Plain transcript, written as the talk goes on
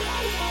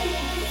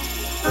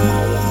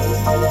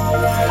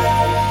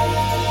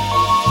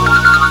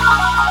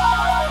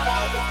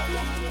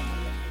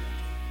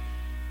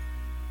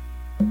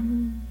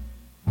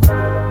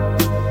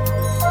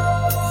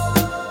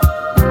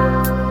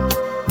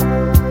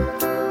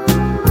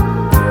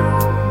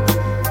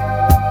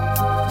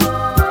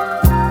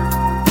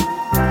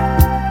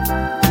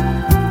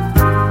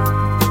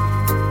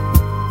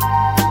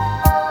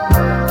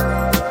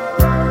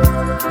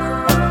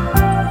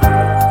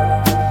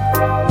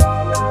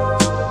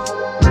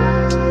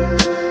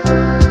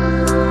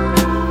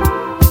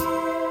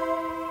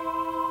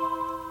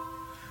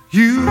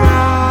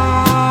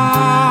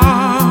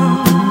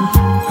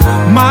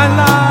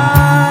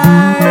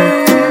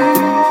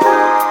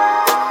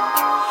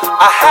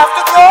have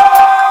to go.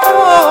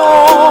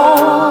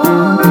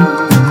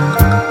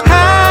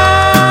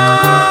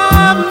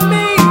 Have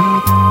me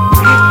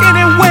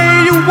any way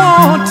you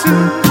want to.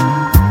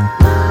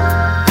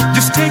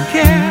 Just take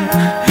care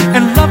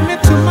and love me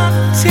till my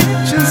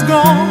tension's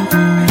gone.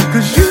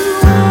 'Cause you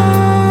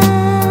are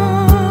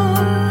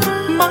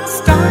my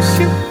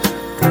starship.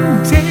 Come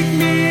take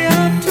me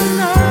up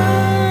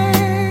tonight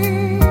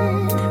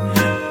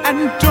and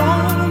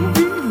don't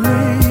be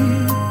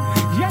late.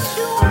 Yes,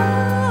 you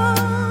are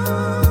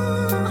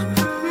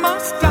my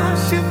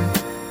starship.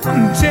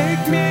 Come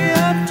take me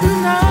up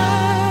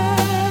tonight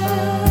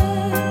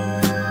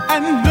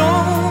and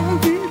don't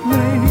be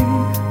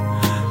late.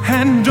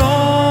 And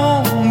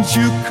don't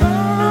you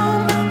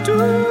come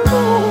too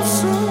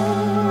soon.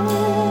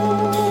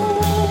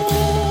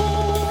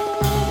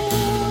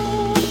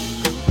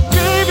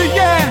 Baby,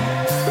 yeah.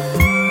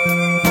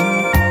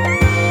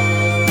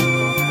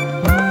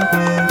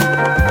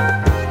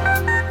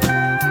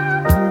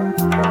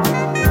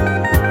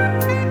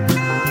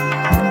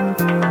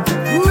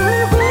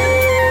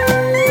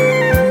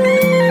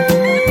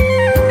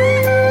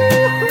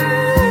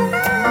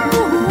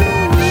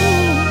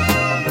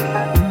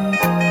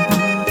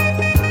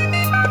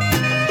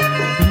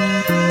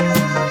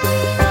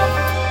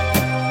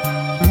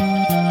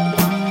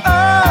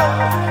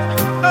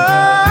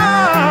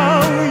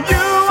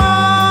 You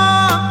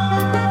are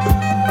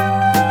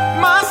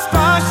my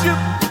starship.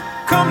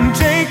 Come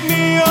take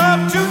me up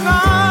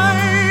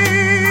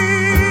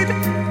tonight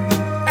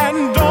and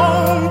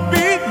don't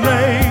be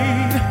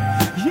late.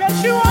 Yes,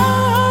 you are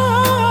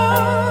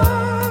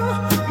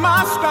my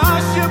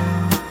starship.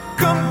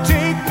 Come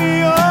take me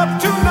up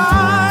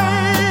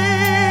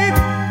tonight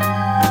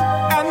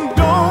and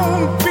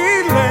don't be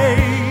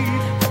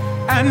late.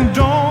 And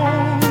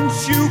don't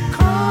you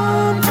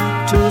come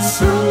too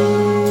soon.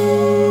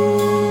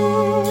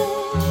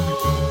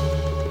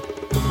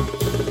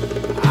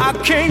 I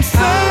can't say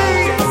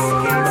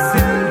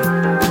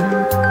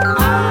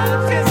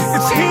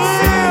it's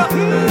here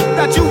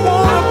that you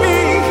wanna be.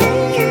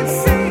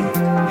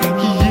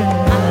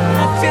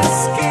 Yeah. I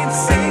just can't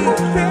say,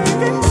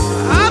 baby.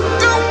 I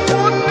don't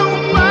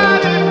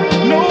want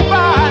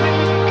nobody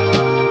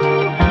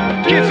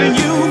kissing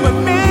you but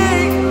me.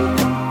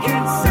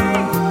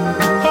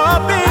 Oh,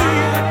 baby,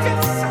 I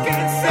just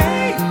can't say,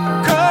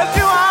 'cause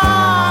you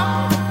are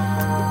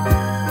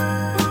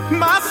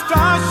my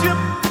starship.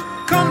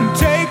 Come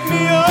take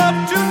me up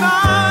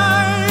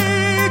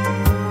tonight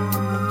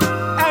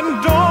and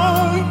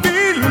don't be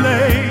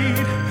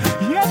late.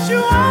 Yes,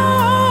 you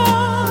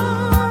are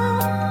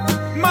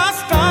my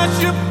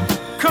starship.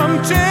 Come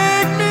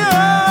take me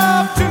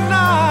up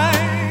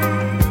tonight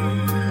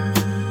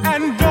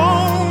and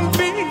don't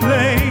be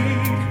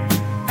late.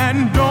 And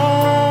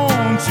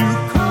don't you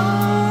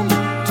come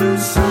too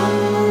soon.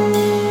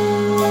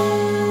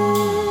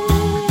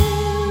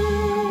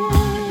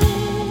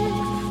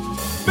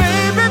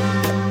 Baby,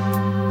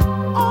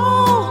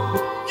 oh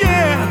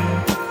yeah,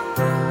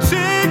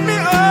 take me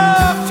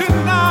up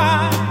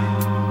tonight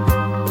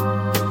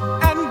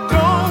and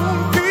don't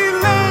be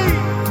late.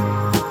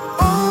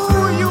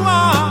 Oh, you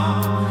are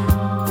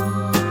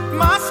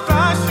my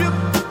starship.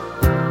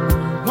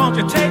 Won't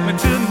you take me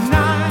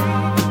tonight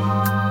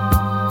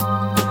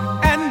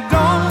and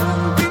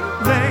don't be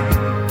late.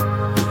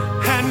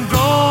 And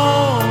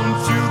don't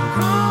you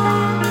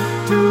come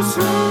too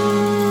soon.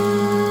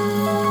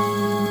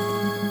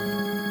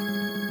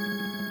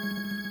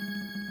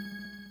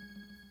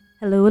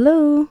 Hello, hello.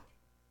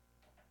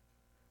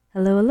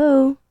 Hello, hello.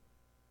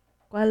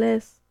 ¿Cuál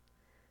es?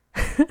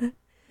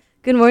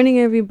 Good morning,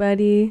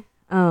 everybody.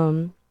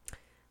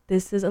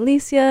 This is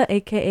Alicia,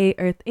 aka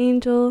Earth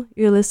Angel.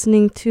 You're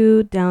listening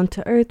to Down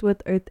to Earth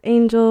with Earth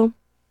Angel.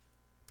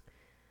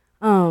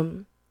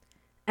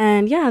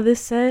 And yeah, this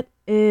set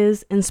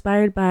is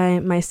inspired by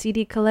my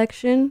CD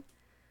collection.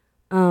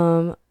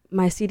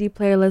 My CD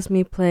player lets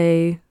me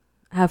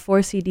have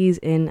 4 CDs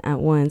in at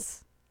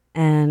once,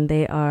 and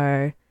they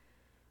are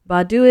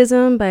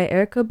Baduism by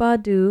Erykah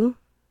Badu,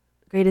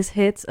 Greatest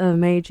Hits of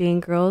Mary Jane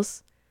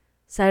Girls,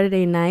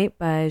 Saturday Night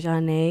by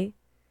Janae,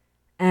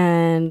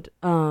 and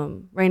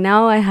right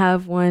now I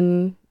have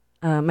one.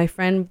 My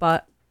friend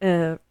bought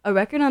a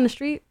record on the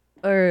street,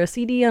 or a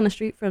CD on the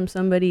street from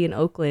somebody in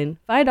Oakland.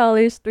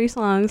 $5, 3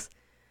 songs.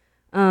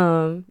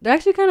 They're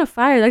actually kind of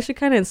fire. They're actually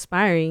kind of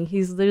inspiring.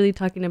 He's literally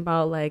talking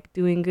about like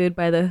doing good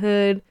by the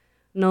hood,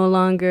 no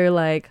longer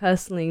like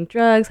hustling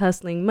drugs,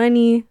 hustling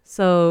money.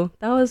 So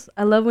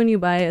I love when you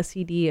buy a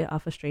CD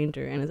off a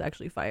stranger and it's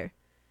actually fire.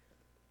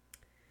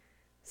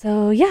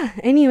 So yeah,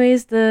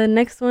 anyways, the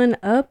next one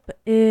up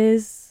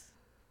is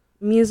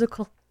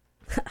Musical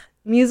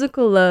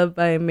Love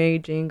by Mary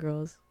Jane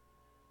Girls.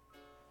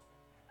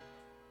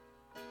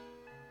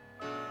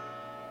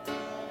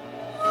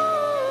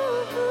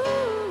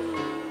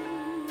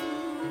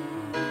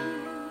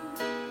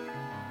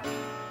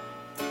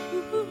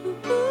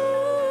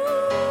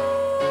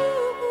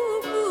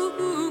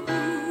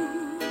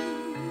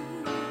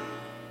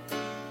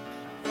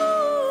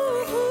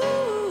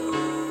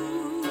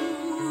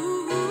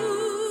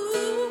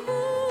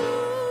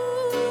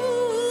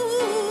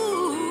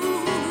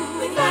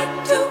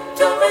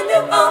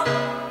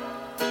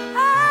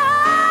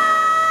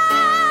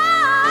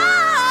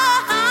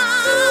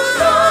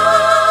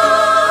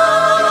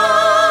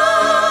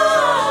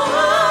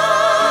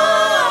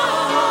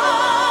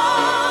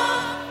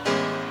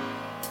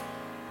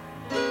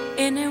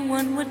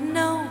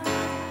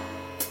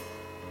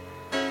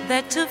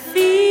 that to feel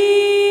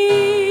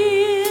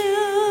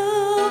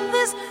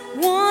this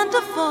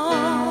wonderful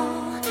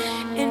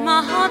in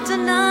my heart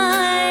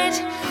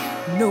tonight.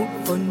 Note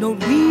for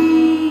note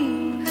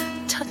we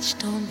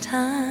touched on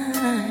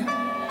time,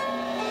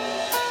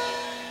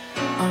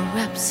 a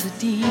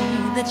rhapsody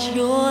that's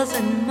yours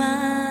and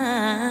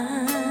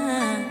mine.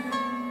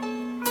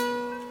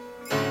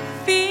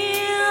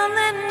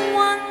 Feeling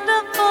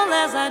wonderful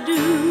as I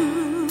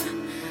do,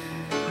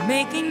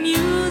 making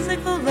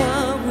musical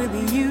love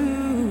with you.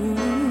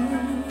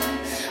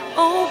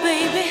 Oh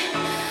baby,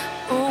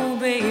 oh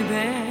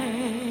baby.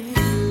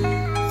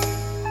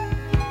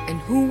 And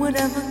who would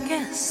ever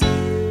guess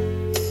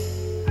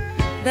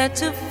that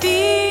to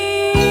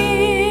feel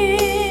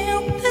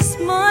this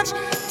much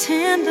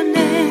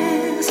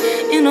tenderness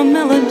in a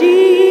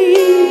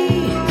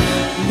melody,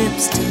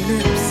 lips to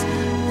lips,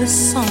 this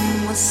song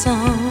was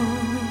sung,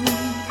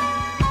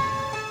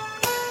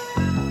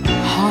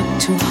 heart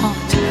to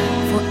heart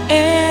for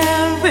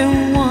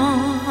everyone,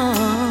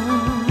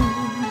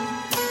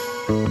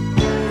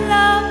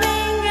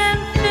 loving and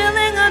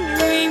feeling a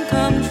dream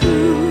come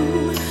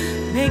true,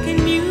 making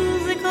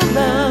musical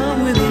love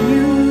with you.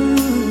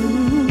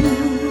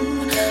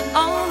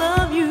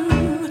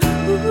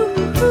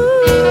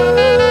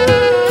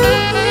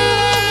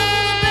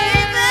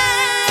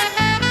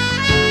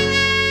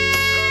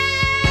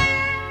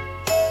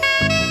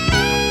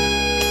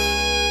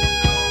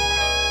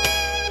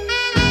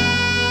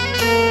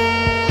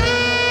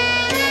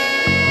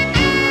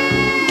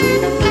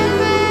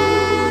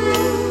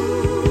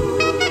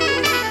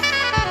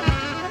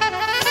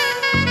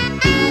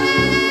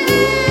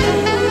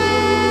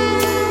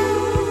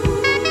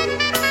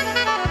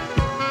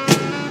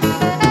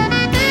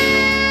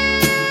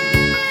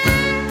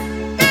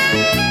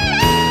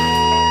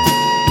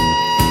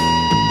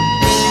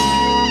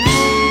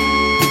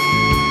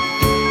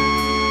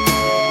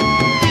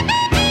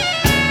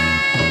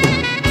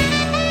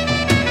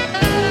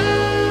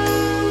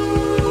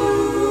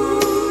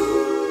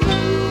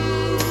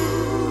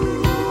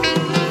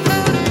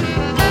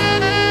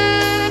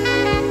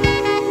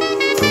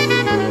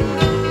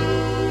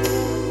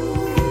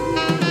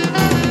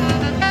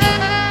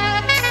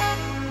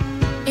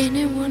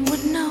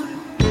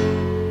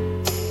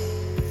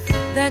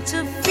 That to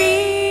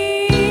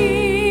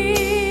feel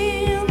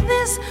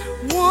this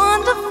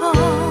wonderful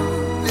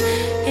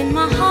in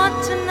my heart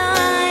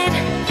tonight,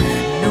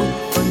 note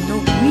for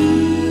note we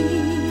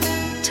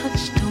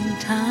touched on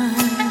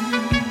time,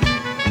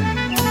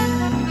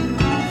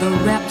 the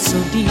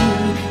rhapsody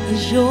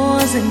is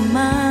yours and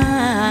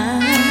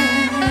mine,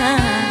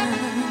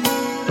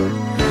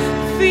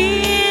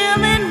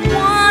 feeling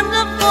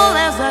wonderful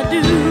as I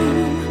do,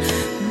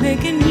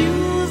 making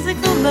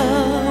musical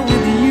love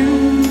with you.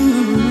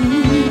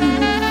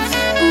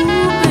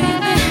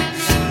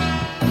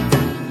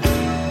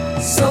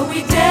 So we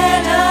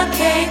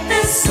dedicate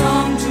this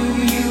song to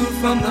you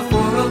from the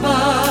four of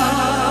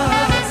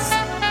us.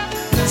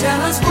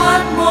 Tell us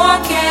what more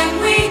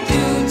can we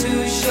do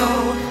to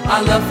show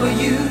our love for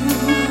you.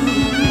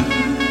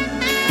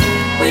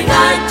 We'd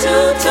like to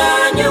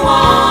turn you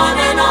on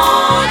and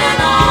on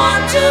and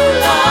on to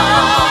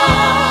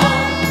love.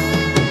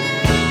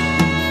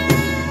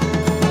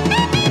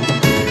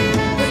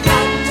 We'd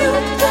like to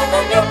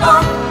turn you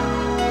on.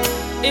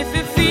 If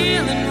you're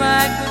feeling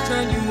right, we'll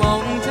turn you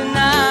on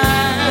tonight.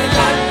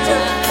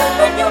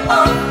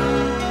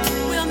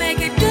 We'll make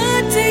it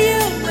good to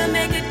you. We'll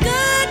make it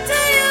good to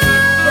you.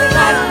 We'd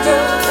like to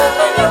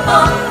turn you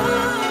on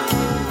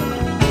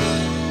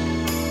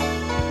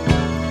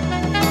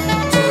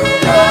to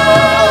love.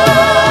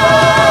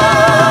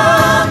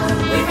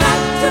 We'd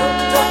like to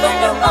turn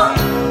you on.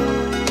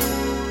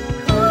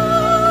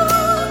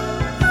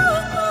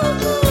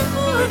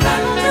 We'd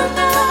like to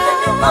turn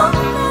you on.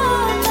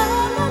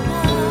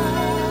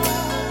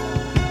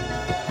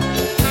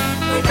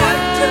 We'd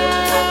like to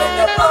turn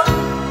you on.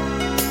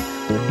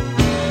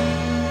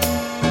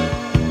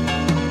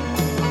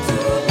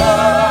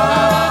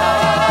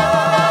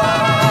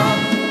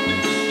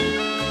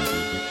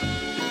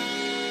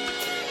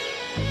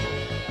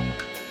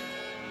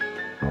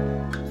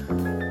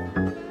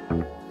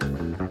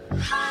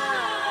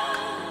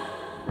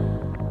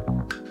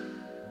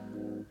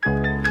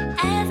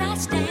 As I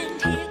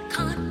stand here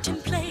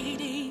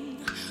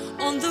contemplating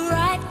on the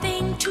right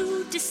thing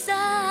to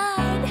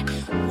decide,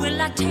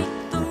 will I take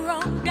the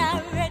wrong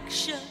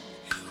direction?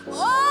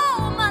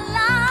 Oh, my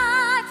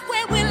life,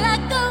 where will I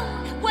go?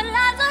 What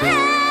lies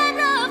ahead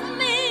of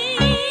me?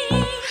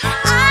 I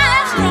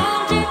have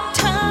strong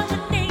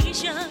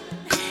determination,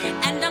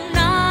 and I'm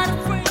not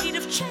afraid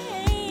of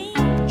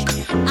change.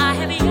 I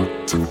have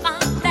yet to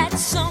find that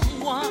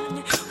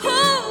someone who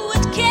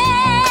would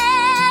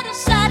care to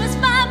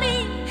satisfy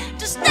me,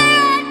 to stay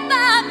right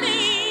by me.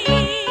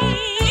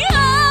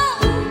 Oh,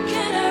 who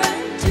can I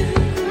run to?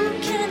 Who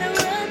can I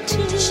run to?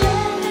 To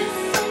share this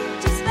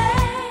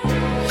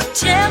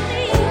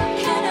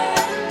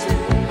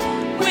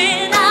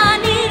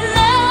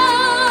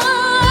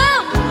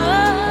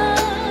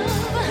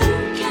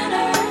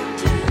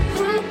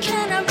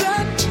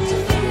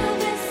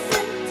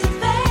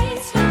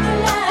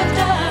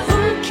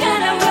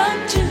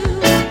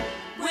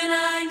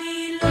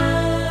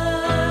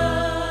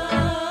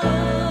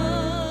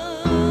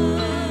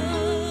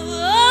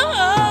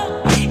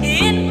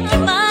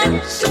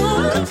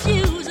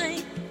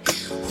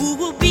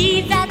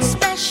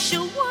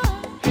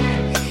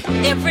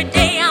Every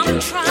day I'm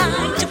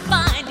trying to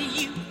find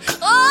you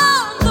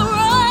on the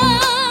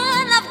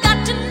run. I've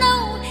got to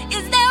know,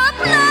 is there a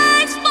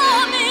place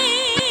for me?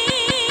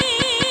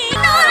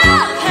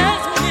 Love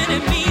has many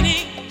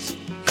meanings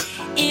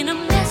in a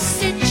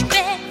message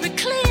very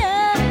clear.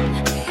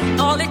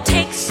 All it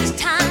takes is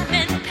time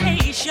and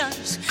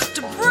patience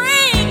to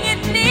bring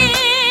it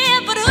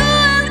near. But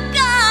who's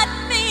got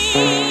me?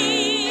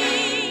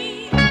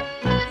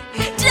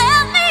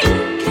 Tell me,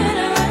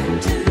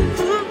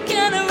 who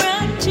can I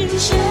run to?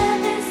 Share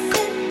this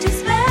empty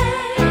space.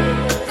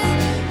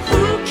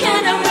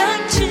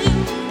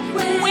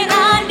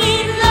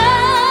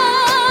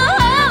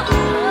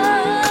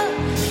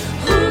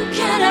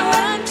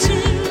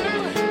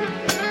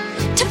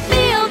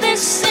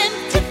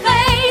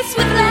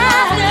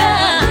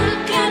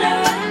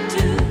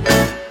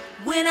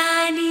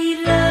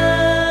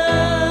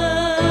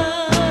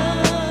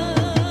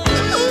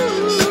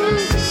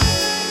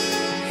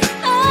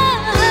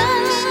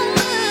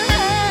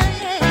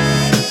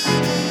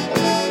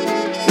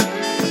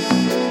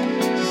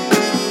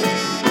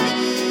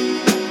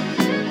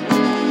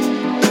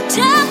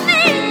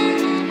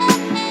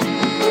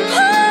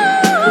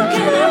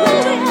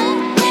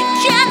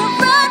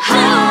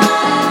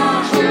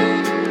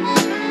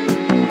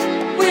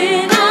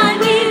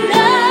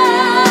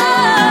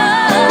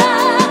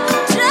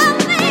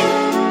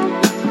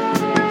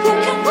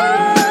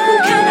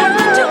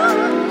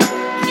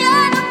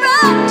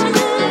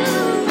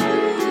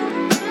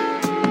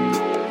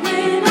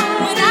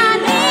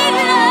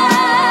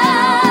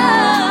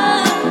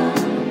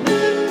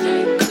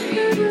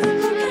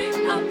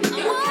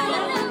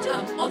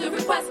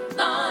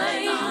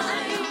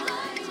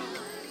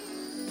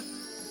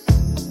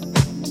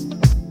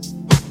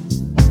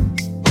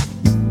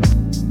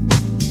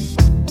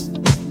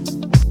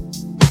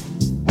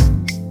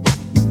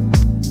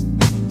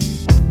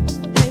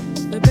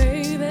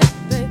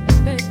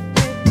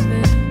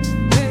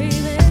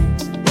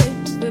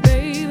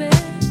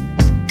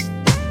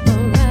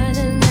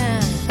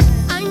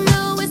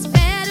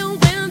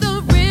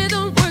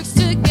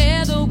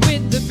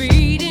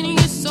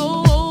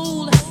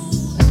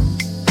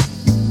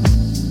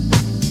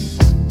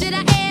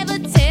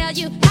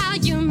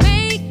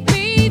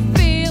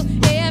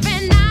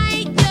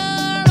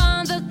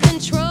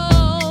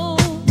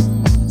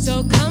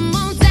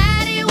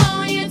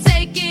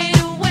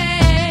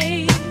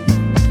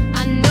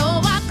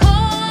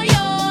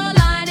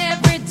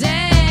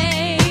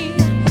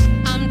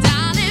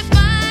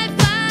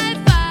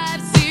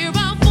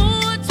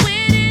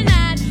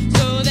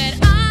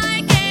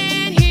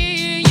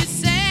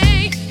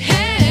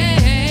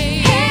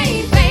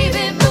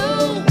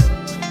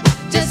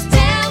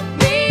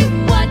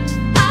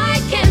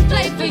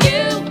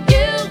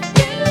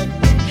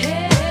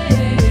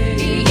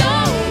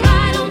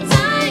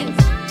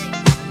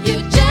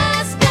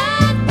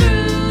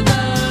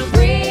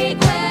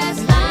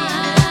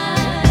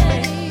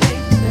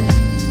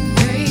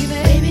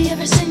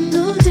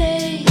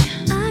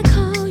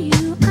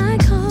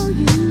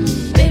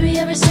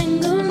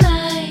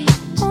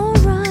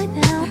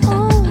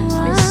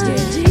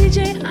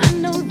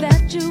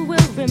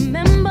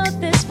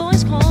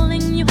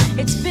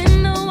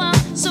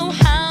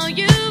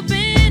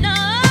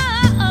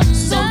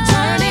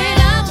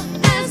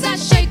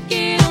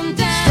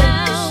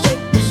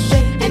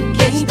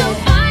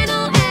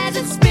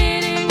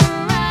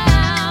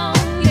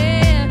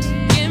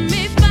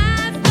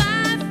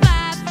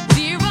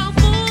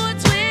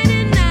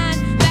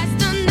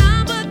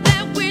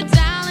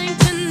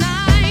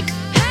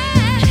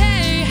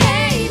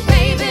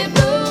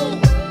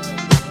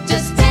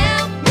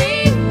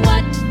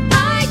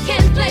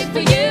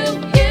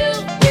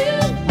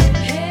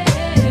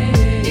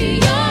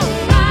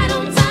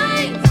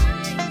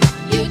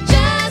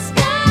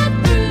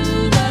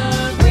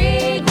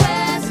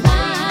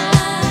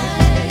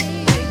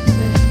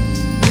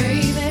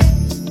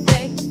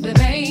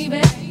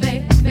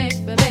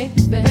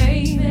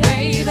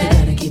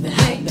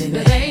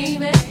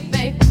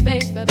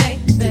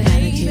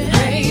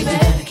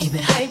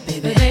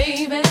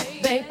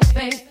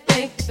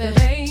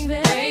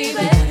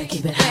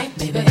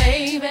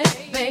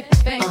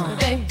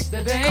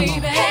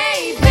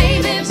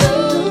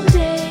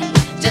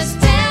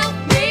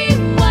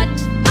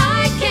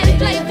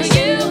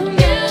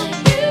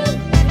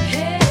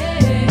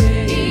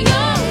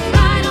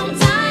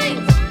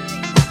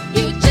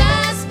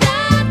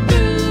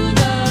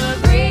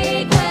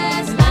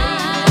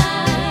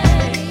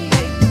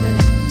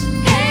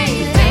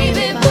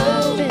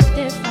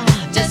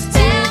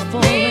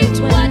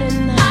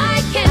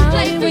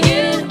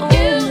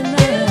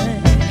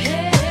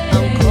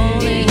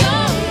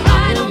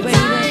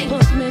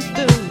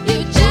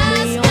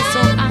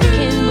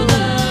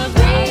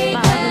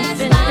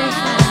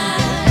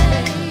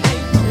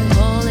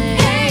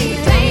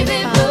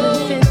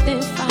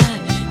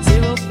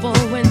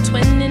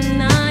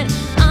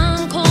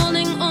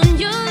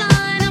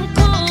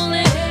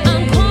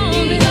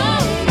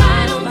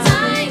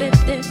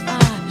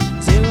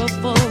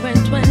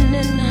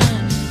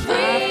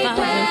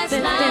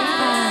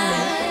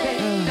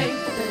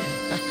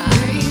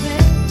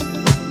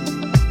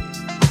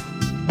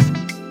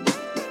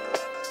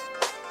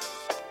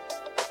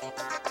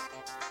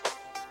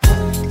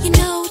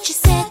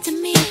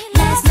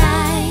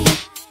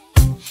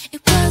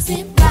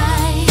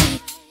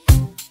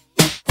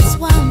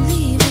 I'm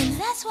leaving.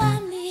 That's why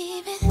I'm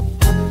leaving.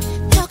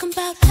 Talking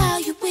about how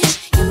you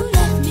wish you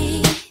left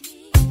me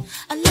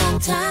a long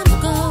time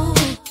ago.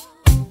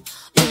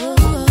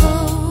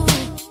 Oh.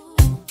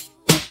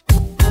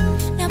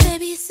 Now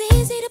baby, it's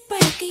easy to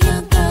break a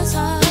young girl's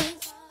heart,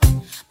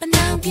 but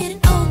now I'm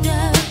getting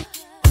older.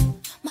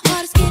 My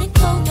heart is getting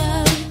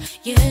colder,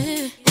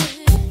 yeah.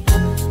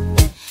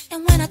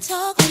 And when I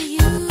talk to you,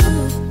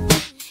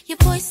 your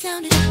voice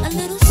sounded a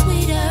little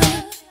sweeter.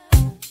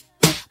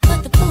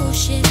 But the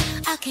bullshit,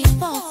 I can't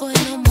fall for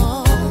it no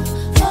more.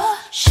 For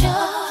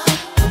sure,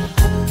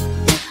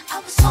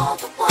 I was all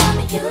the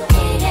woman you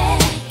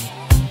needed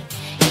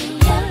in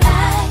your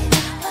life,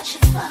 but you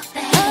fucked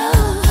that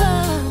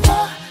up.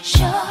 For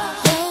sure,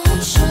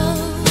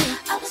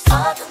 I was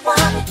all the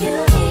woman you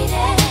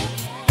needed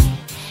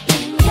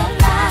in your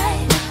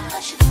life,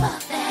 but you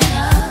fucked that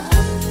up.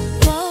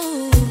 For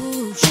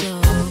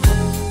sure.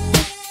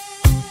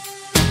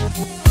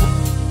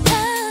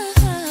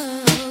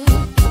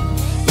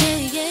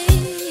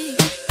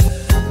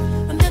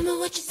 Remember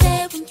what you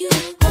said when you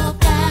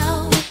walked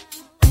out.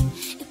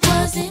 It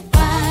wasn't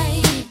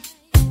right.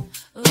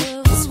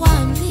 That's why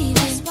I'm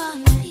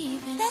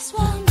leaving. That's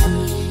why I'm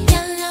leaving.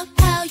 Yelling out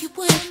how you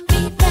wouldn't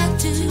be back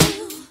to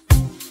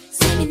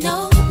see me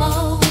no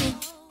more.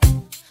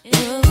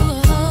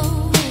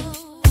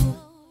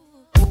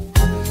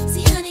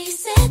 See, honey, you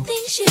said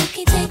things you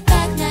can't take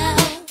back now.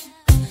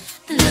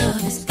 The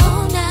love is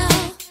gone now,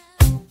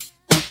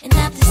 and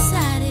I've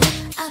decided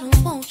I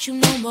don't want you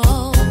no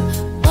more.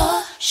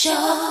 For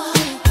sure.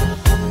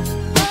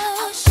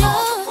 For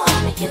sure.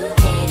 Woman, you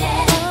need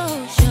it. For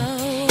sure.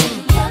 In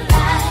your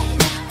life,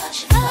 but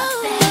you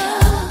fucked that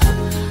up.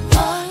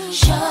 For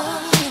sure.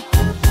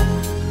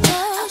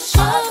 For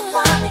sure.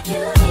 Woman,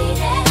 you need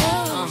it.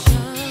 For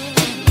sure.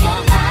 In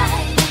your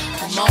life,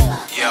 but you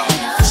fucked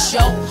that up.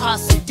 Show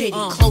hustle did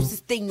it.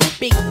 Closest thing to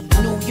Biggie.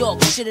 New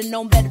York should've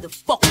known better to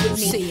fuck with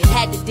me.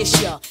 Had to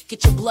dish ya,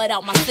 get your blood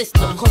out my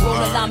system.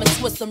 Corona lime and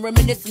twist, I'm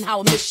reminiscing how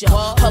I miss ya.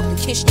 Hug and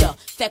kiss ya,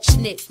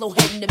 affectionate, slow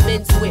head in the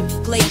Benz whip.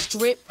 Glazed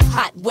drip,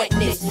 hot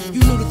wetness. You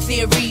knew the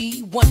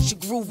theory once you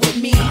grew with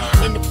me.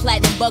 In the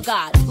platinum bug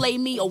eye, play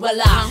me or well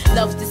I.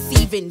 Love's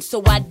deceiving,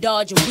 so I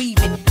dodge and weave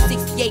it.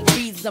 68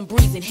 reasons I'm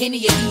breezing,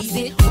 Henny or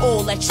easy.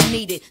 All that you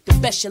needed, the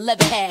best you'll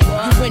ever have.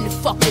 You win and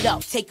fuck it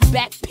up, take it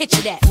back,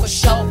 picture that for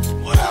sure.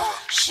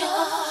 Sure.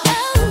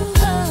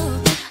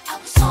 I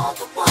was all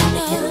the one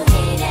you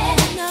needed.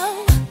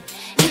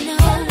 In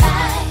your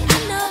life,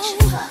 but you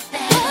fucked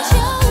that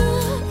up.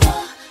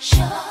 For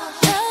sure.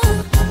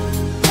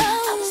 I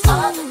was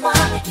all the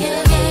one you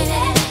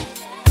needed.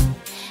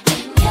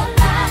 In your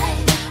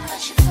life,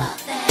 but you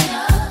fucked that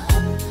up.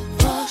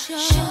 For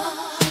sure.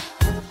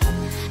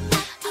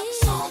 I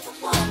was all the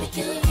one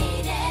you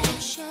needed.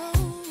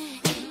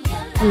 In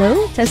your life. Hello?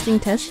 Testing.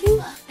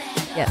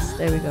 Yes,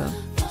 there we go.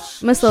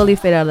 I'm gonna slowly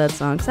fade out of that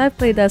song, because I've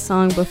played that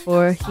song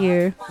before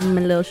here in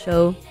my little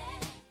show.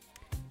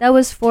 That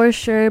was For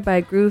Sure by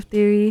Groove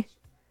Theory.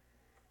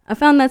 I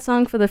found that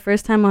song for the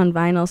first time on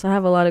vinyl, so I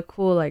have a lot of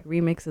cool like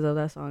remixes of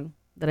that song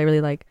that I really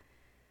like.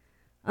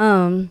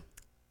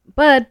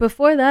 But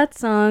before that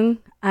song,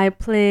 I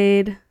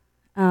played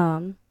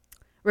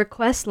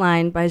Request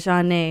Line by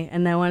Jeanne,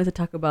 and I wanted to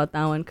talk about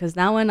that one, because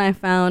that one I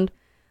found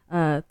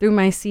through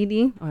my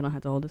CD. Oh, I don't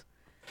have to hold this.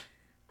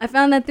 I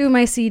found that through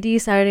my CD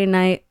Saturday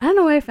night. I don't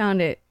know where I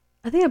found it.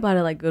 I think I bought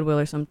it like Goodwill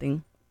or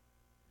something.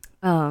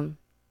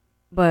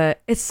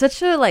 But it's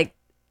such a like,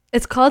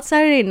 it's called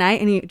Saturday Night,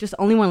 and you just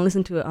only want to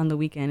listen to it on the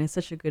weekend. It's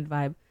such a good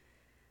vibe.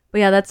 But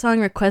yeah, that song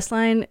Request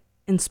Line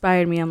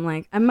inspired me. I'm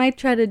like, I might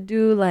try to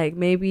do like,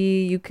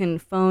 maybe you can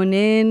phone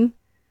in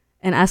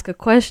and ask a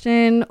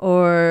question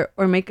or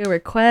make a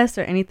request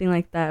or anything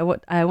like that.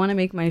 I want to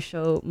make my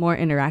show more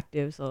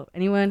interactive. So if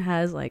anyone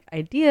has like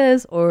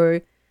ideas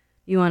or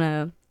you want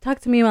to talk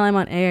to me while I'm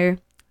on air,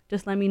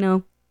 just let me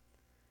know.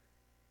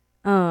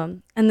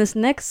 And this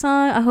next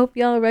song, I hope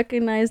y'all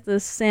recognize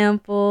the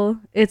sample.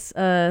 It's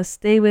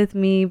Stay With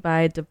Me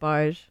by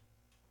DeBarge.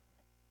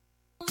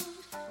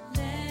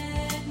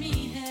 Let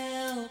me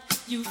help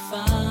you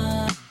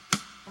find,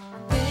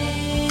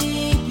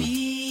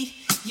 baby,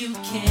 you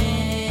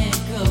can't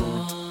go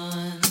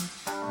on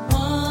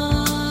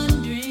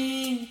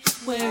wondering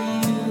where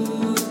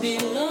you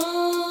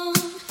belong.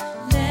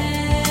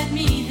 Let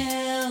me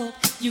help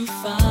you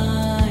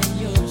find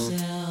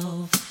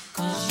yourself,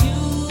 'cause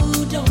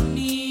you don't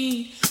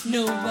need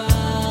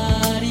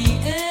nobody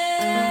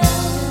else.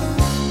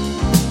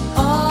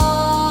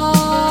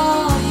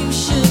 Oh, you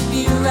should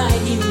be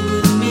right here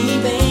with me,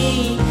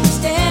 babe.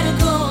 Instead of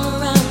going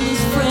around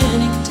this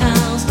frantic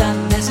town, stop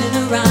messing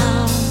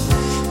around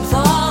with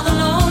all the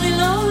lonely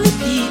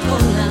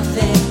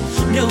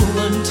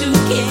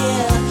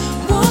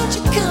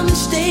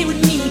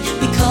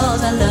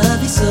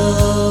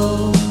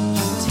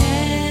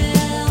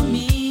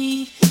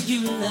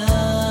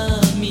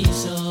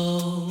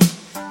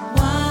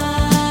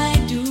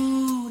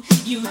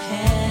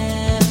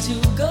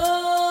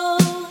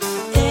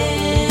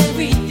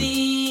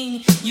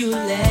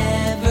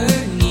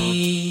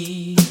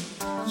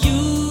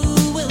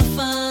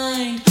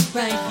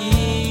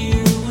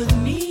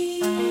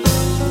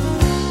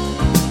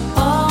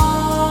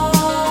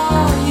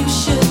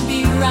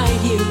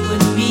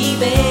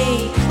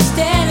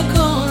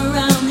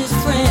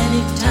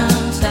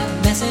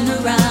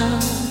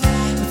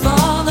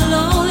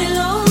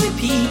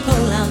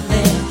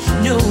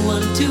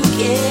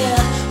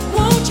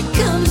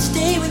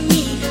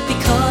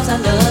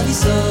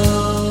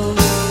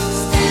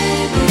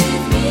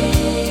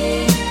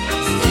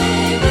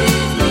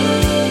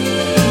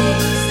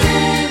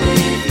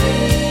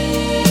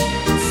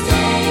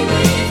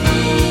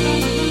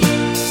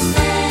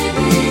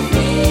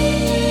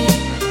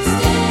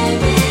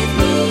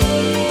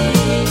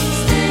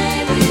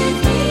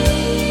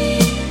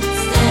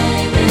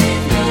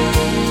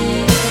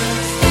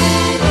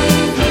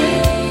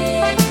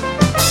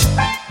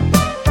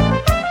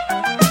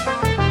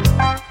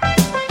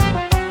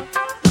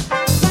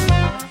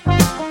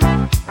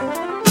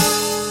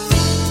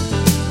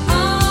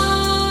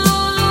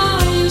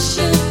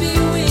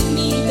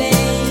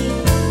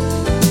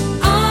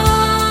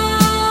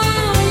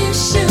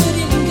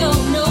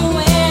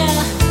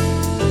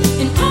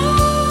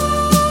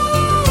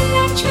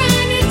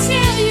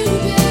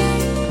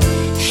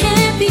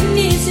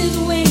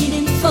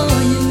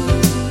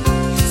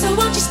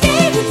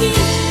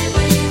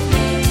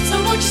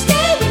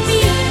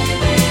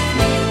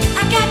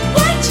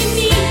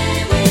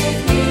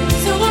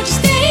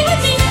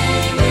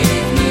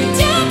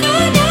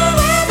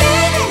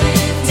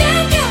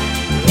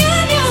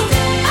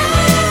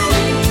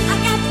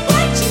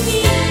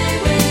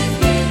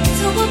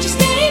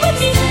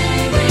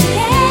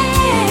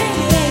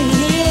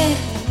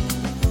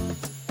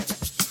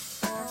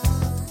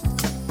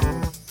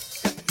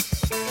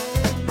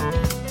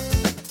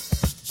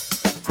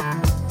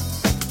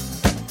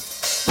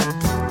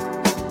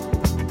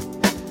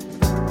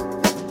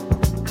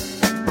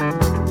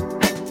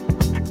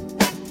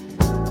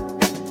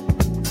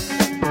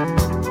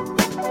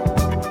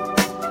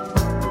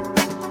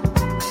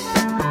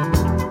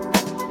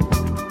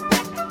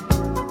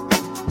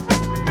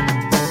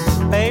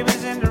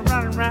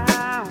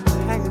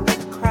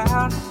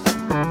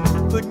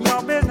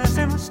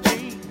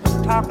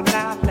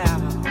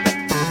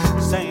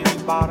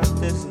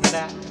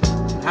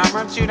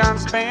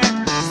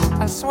band.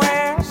 I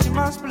swear she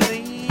must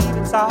believe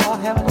it's all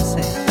heaven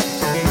sent.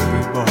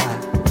 Hey boy,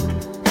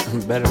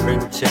 better bring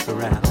the chick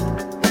around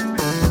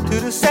to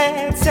the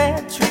sad,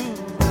 sad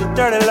truth, the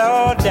dirty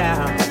low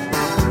down.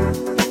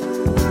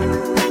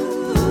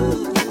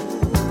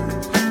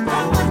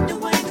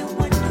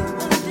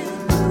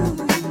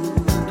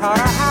 Taught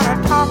her how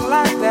to talk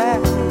like that.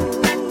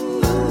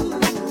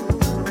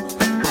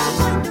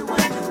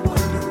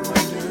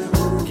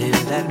 Gave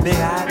her that big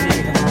idea.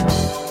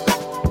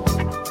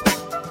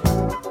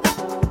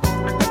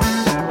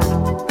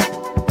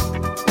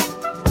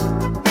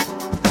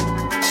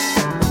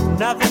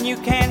 Nothing you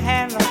can't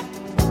handle,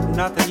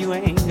 nothing you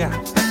ain't got.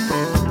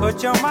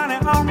 Put your money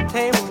on the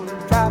table,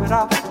 drive it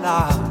off the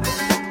lot.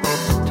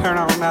 Turn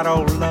on that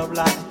old love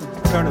light,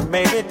 turn a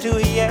maybe to a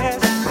yes.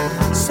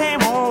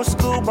 Same old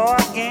schoolboy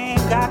game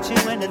got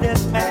you into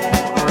this mess.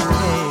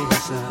 Hey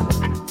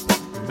son,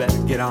 you better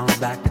get on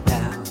back to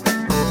town.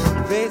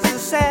 Face the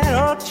sad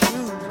old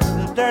truth,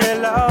 the dirty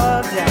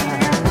love down.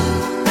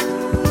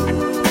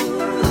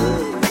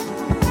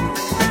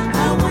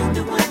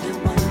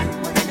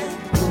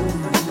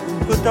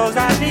 Put those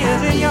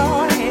ideas in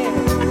your head.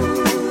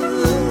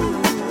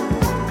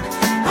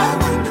 I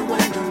wonder,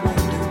 wonder,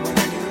 wonder,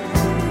 wonder.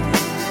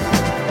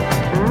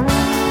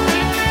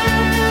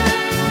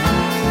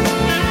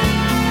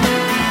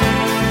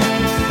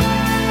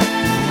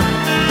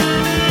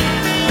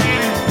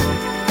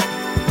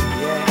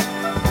 Yeah.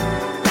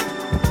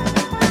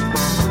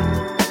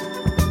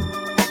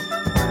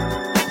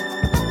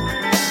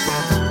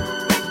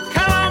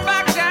 Come on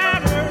back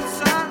down to earth,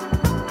 son.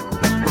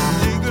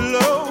 Take a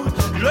low,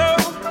 low,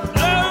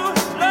 low,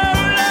 low, low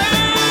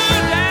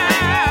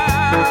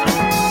down.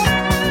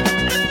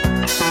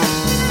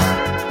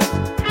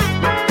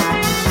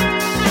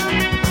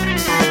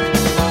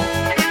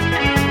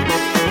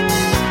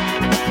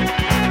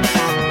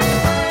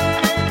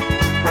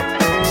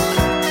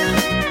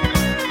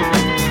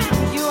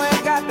 You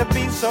ain't got to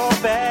be so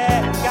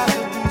bad, got to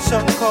be so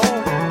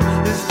cold.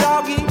 This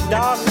dog eat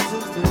dog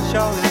resistance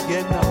surely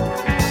getting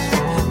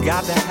old.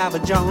 Got to have a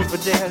Jones for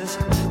this,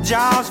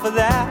 Jones for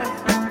that.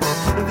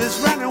 This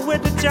running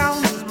with the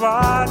Joneses,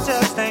 boy,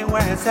 just ain't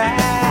where it's at.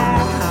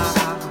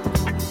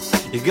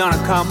 You're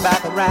gonna come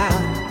back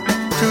around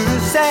to the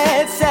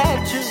sad,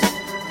 sad truth,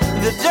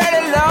 the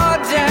dirty low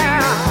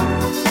down.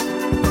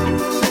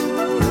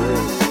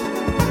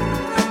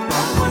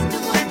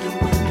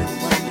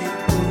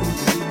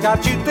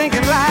 Got you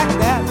thinking like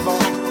that, boy.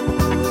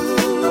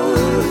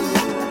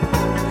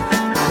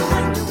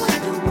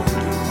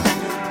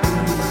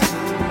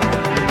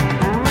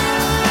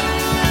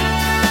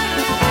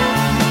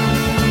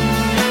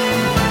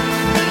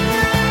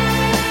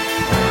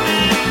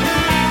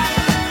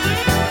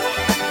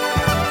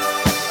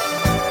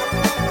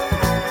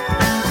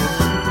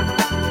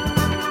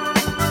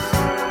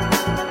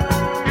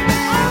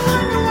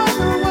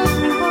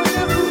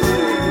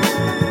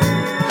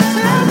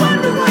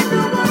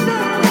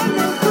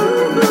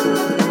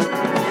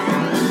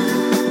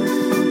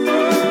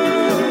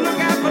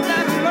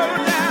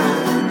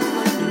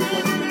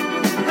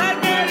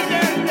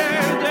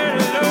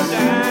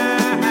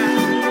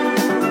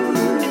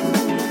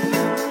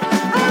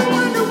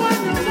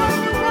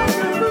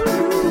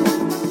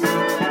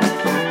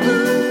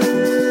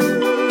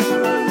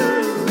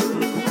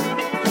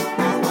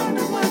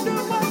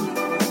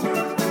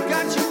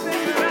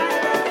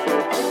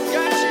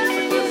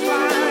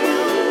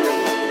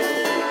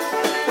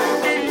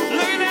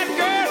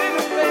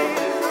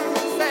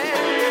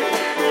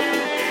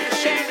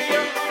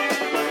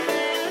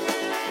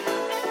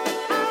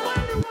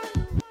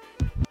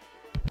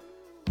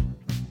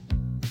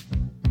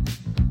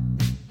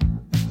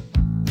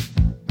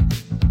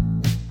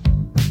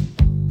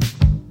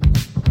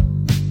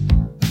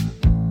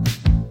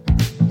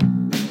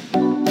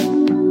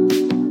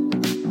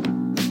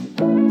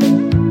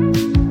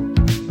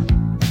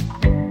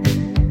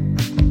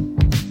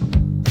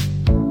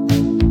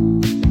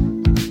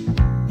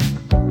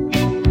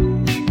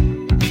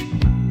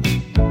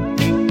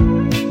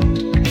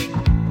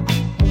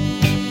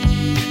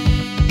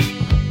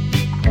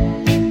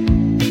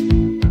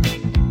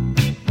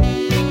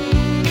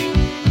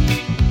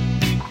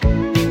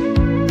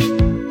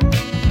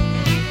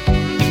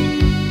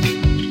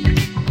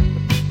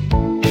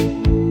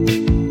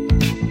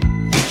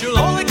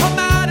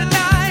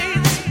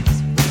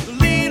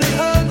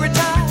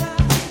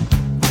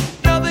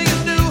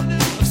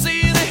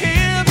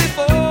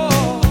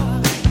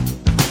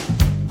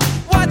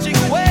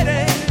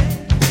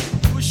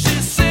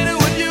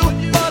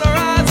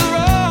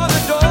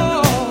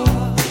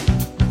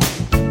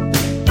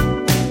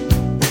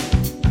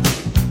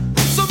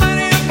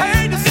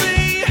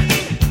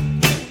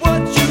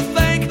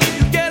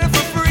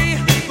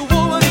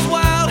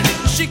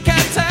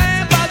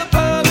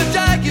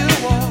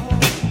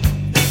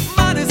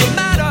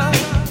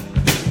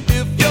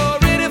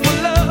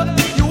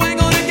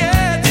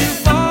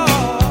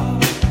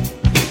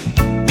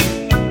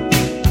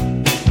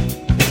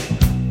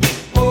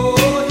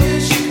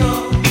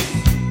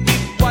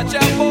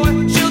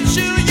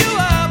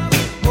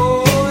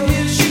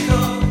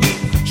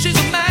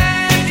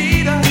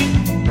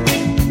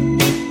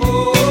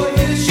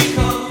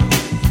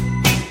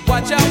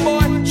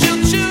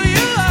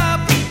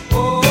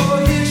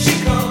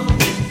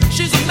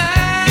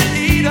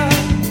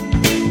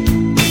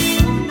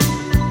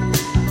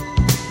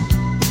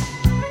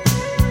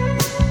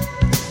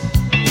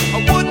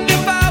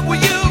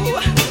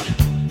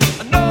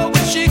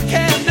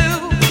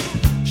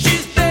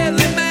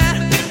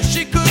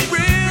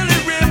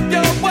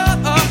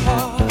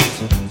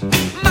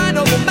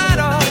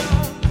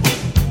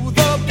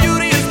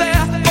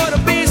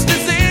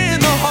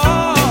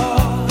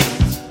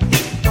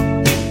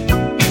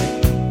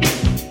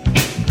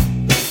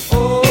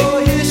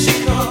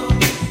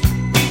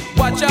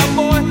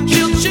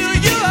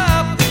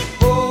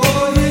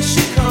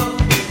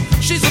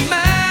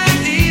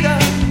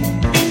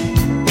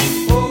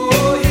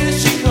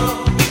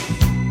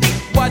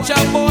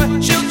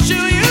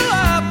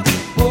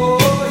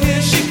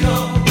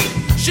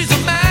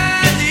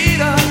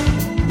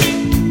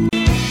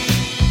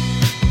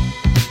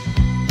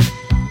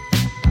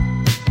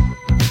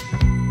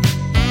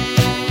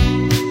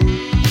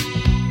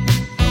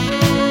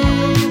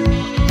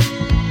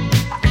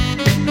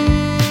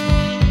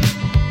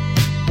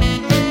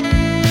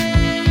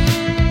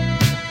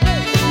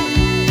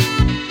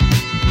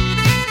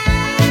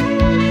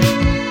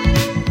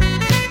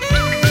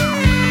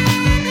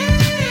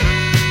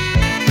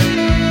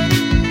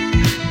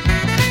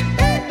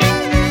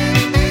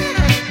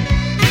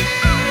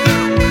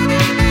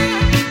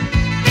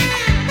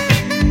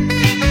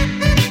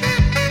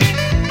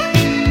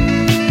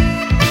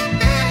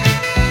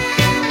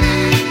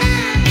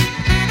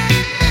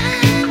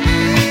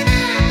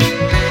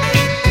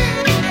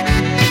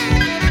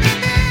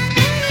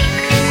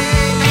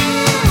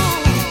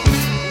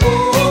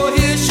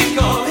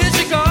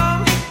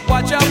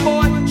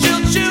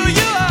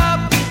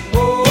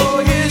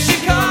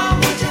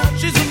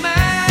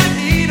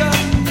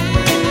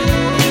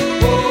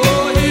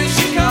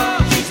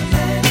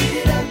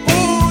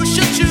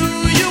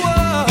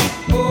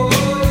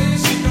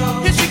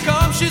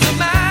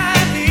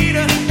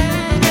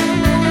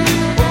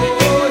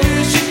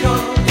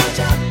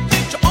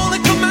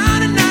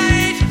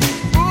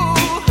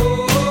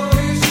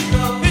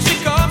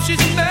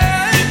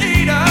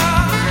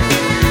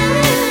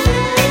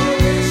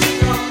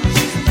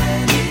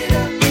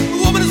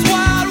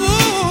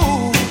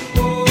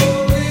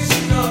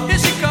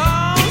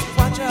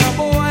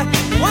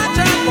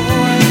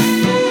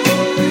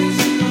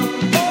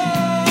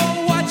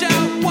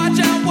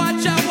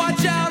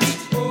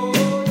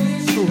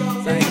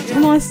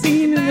 on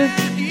singing in the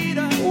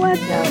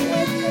what's up?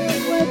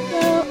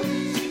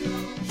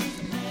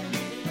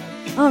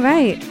 All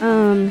right.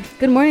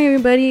 Good morning,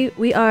 everybody.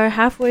 We are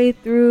halfway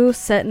through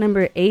set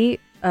number 8.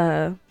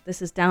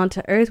 This is Down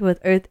to Earth with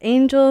Earth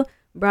Angel,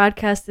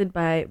 broadcasted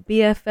by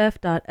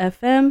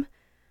BFF.FM.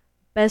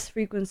 Best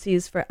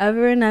frequencies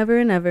forever and ever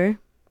and ever.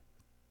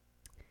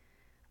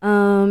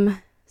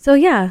 So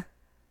yeah,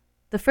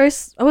 the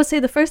first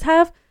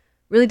half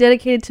really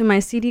dedicated to my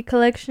CD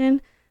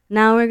collection.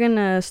 Now we're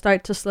gonna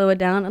start to slow it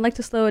down. I'd like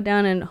to slow it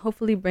down and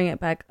hopefully bring it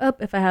back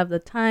up if I have the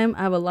time. I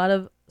have a lot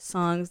of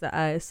songs that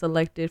I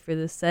selected for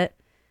this set.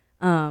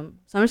 So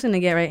I'm just gonna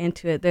get right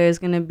into it. There's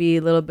gonna be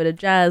a little bit of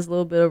jazz, a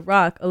little bit of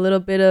rock, a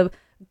little bit of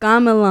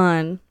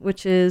gamelan,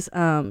 which is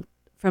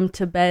from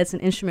Tibet. It's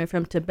an instrument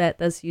from Tibet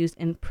that's used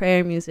in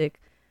prayer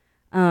music.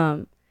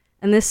 And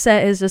this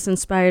set is just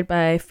inspired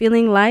by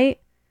feeling light,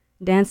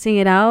 dancing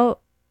it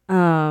out,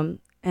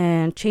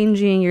 and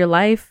changing your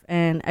life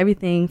and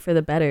everything for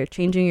the better,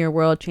 changing your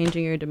world,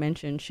 changing your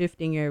dimension,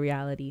 shifting your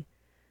reality.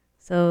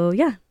 So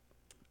yeah.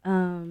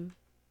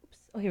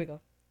 Here we go.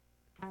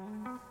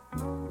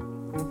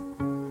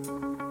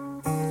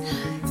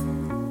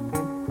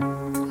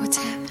 What's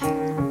happening?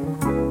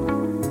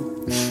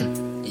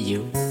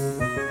 You?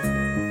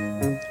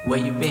 Where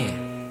you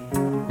been?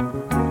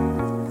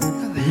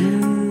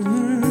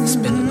 It's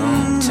been a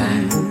long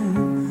time.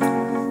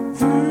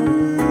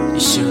 You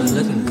sure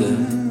looking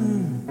good.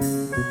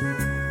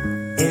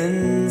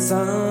 In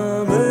summertime,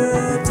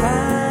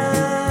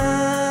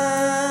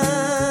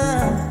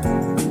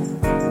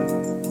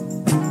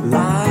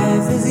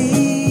 life is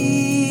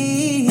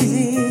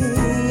easy,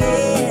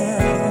 yeah.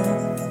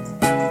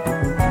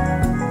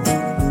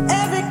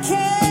 Every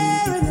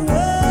care in the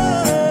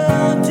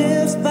world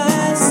drifts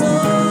by so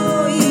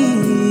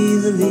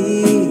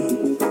easily.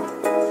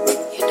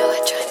 You know I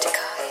tried to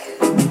call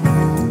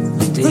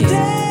you. You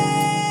did.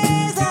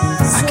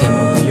 I came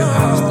over to your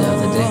house the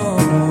other day.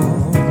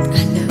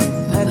 I know.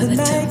 My And the mother told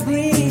night me.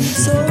 brings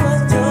so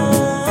much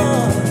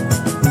joy.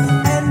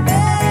 And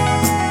baby,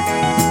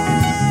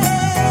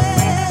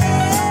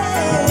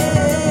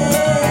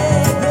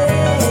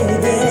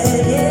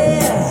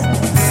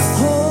 yeah.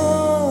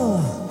 Oh,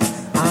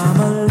 I'm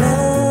a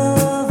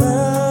lover.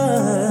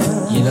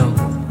 You know,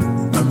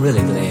 I'm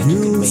really glad you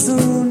You'll could make it.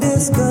 soon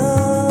discover.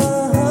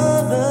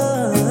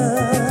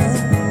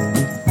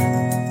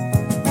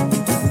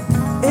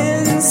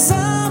 In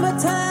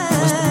summertime,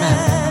 What's the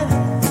matter?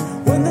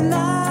 when the Relax.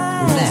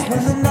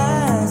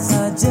 nights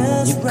are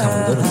just You can come a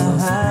little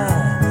closer.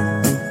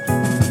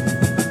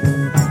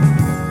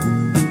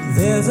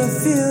 There's a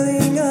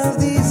feeling of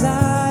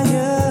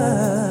desire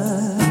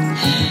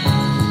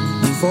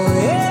for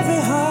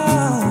every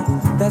heart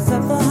that's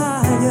up for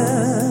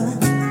higher.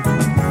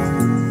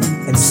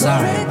 And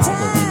Sorry so about what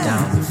went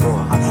down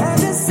before. I've had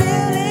this feeling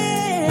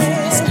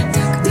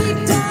deep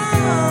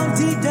down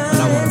But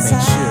I want to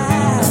make sure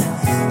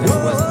you know that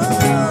it wasn't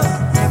for you.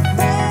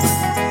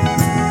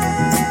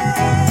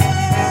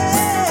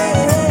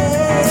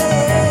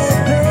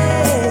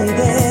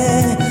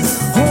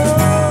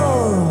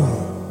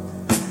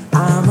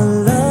 I'm a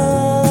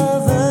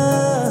lover.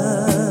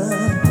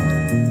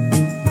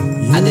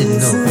 I didn't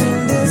know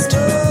things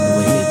turned out the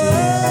way they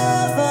did.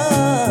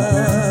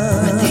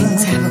 But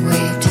things have a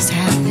way of just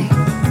happening.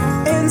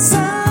 In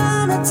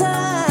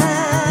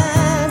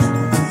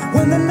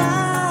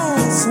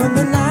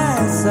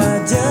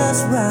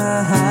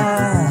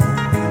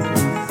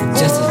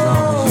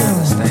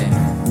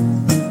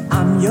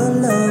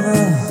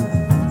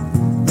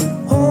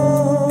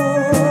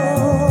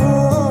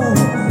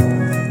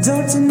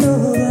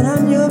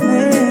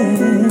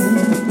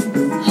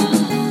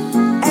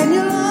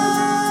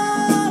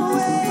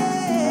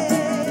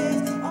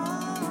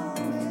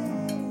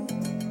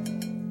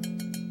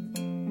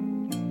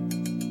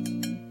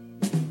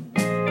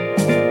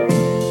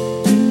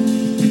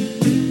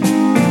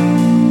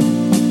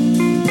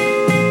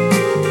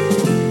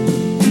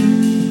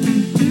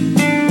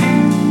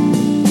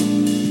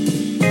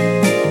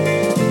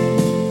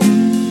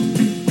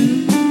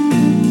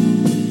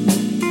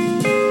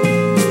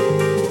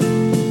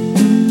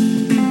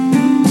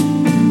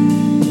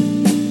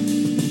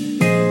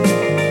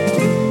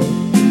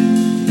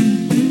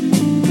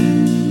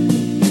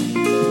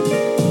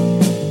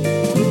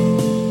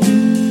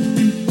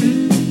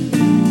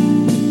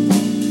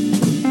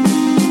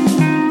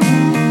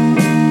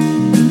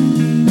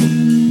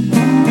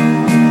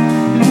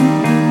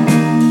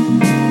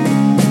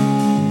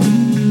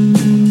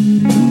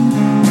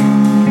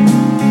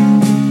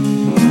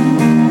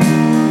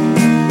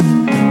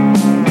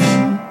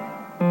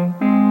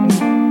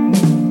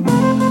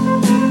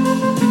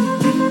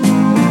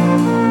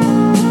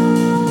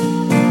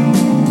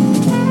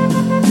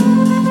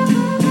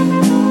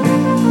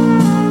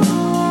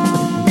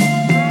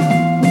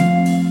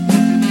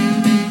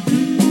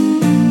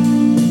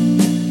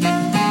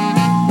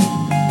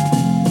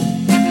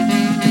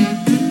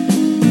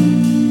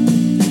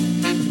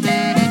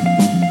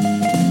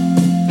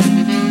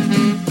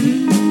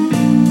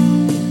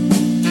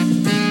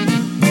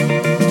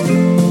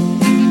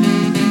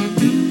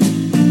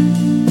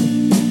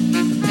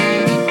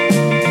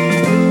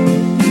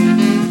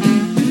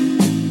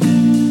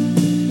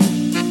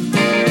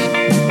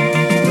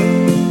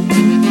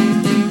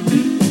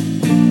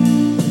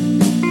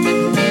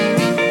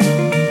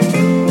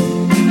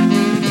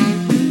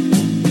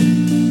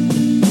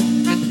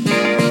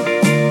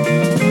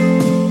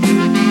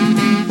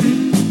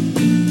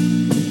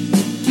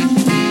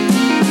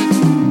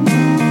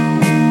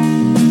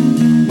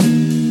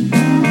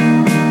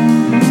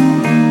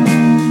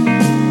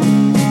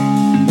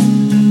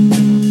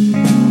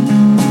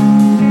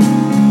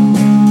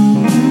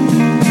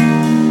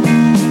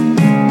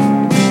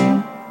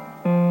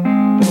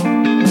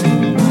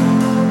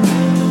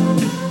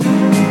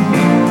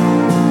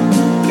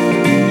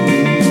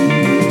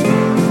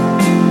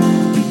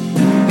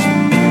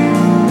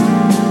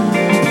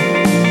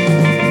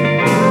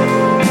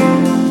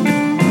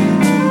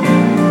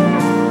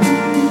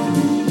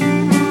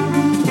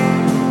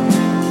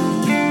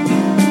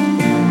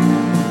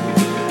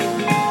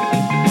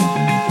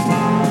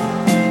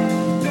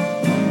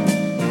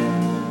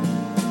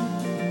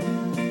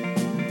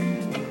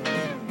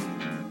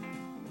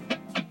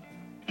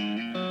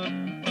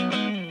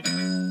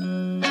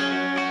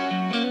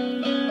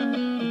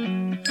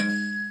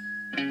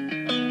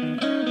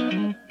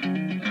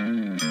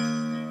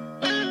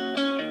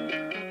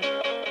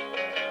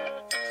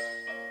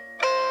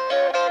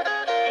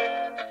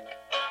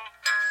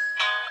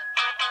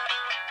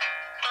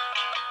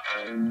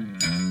Well,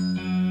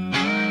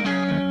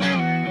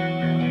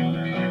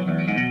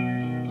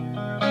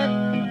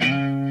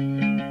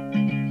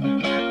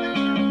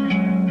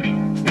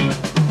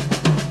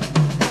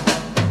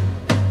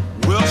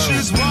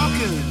 she's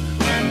walking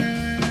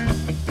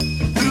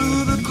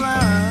through the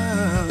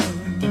clouds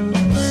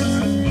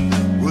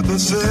with a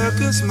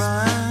circus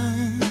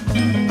mind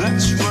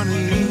that's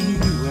running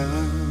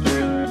wild.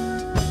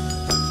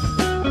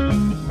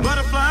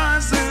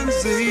 Butterflies and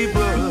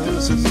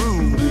zebras and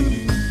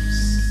moonbeams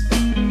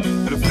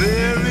and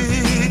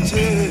fairy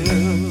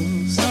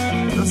tales.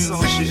 That's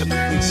all she ever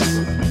thinks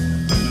about.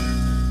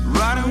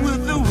 Riding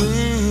with the wind.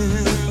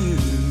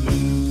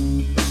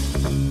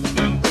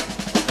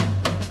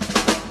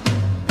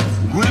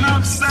 When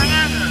I'm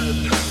sad,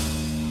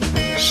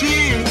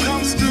 she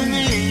comes to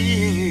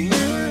me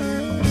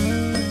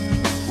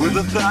with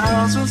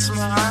 1,000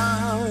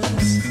 smiles.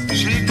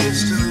 She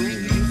gives to me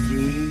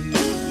free.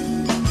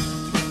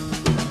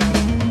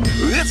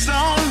 It's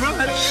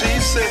alright, she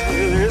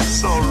said,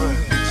 it's alright.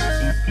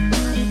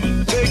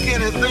 Take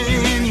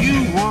anything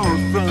you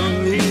want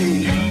from me.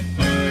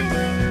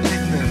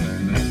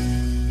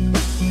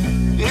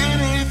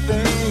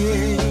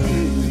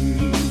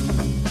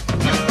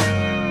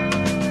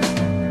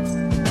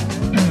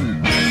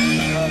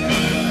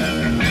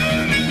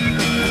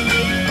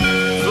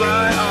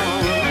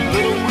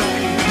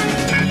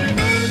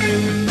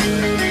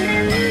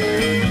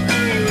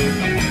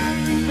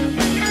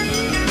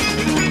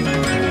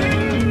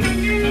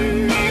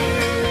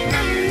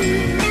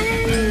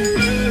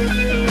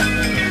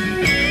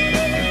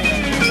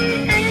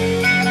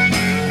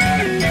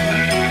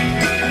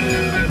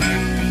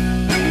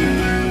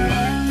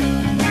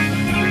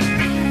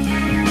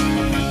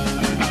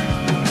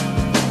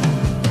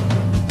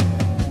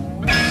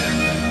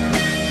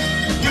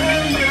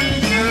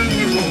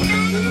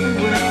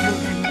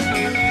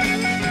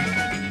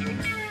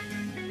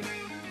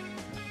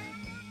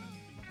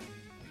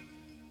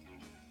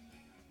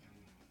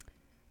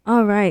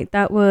 All right,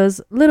 that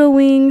was Little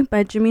Wing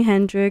by Jimi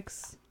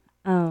Hendrix.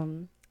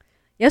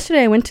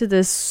 Yesterday I went to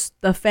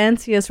the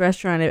fanciest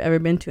restaurant I've ever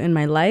been to in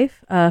my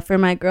life for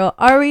my girl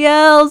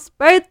Ariel's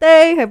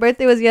birthday. Her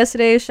birthday was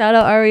yesterday. Shout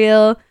out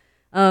Ariel.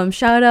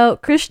 Shout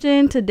out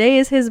Christian. Today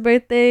is his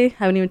birthday.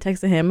 Haven't even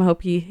texted him. I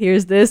hope he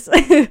hears this.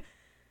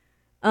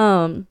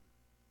 So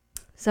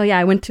yeah,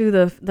 I went to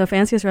the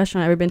fanciest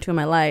restaurant I've ever been to in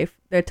my life.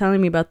 They're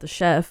telling me about the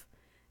chef,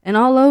 and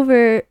all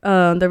over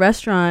the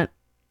restaurant,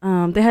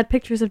 they had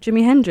pictures of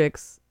Jimi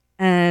Hendrix,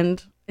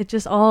 and it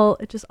just all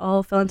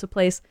fell into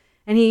place.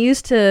 And he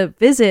used to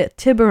visit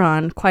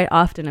Tiburon quite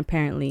often,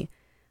 apparently.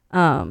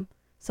 So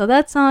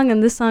that song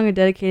and this song are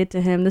dedicated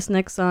to him. This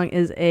next song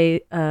is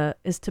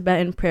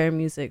Tibetan prayer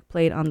music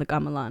played on the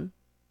gamelan.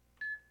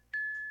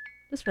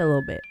 Just for a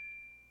little bit.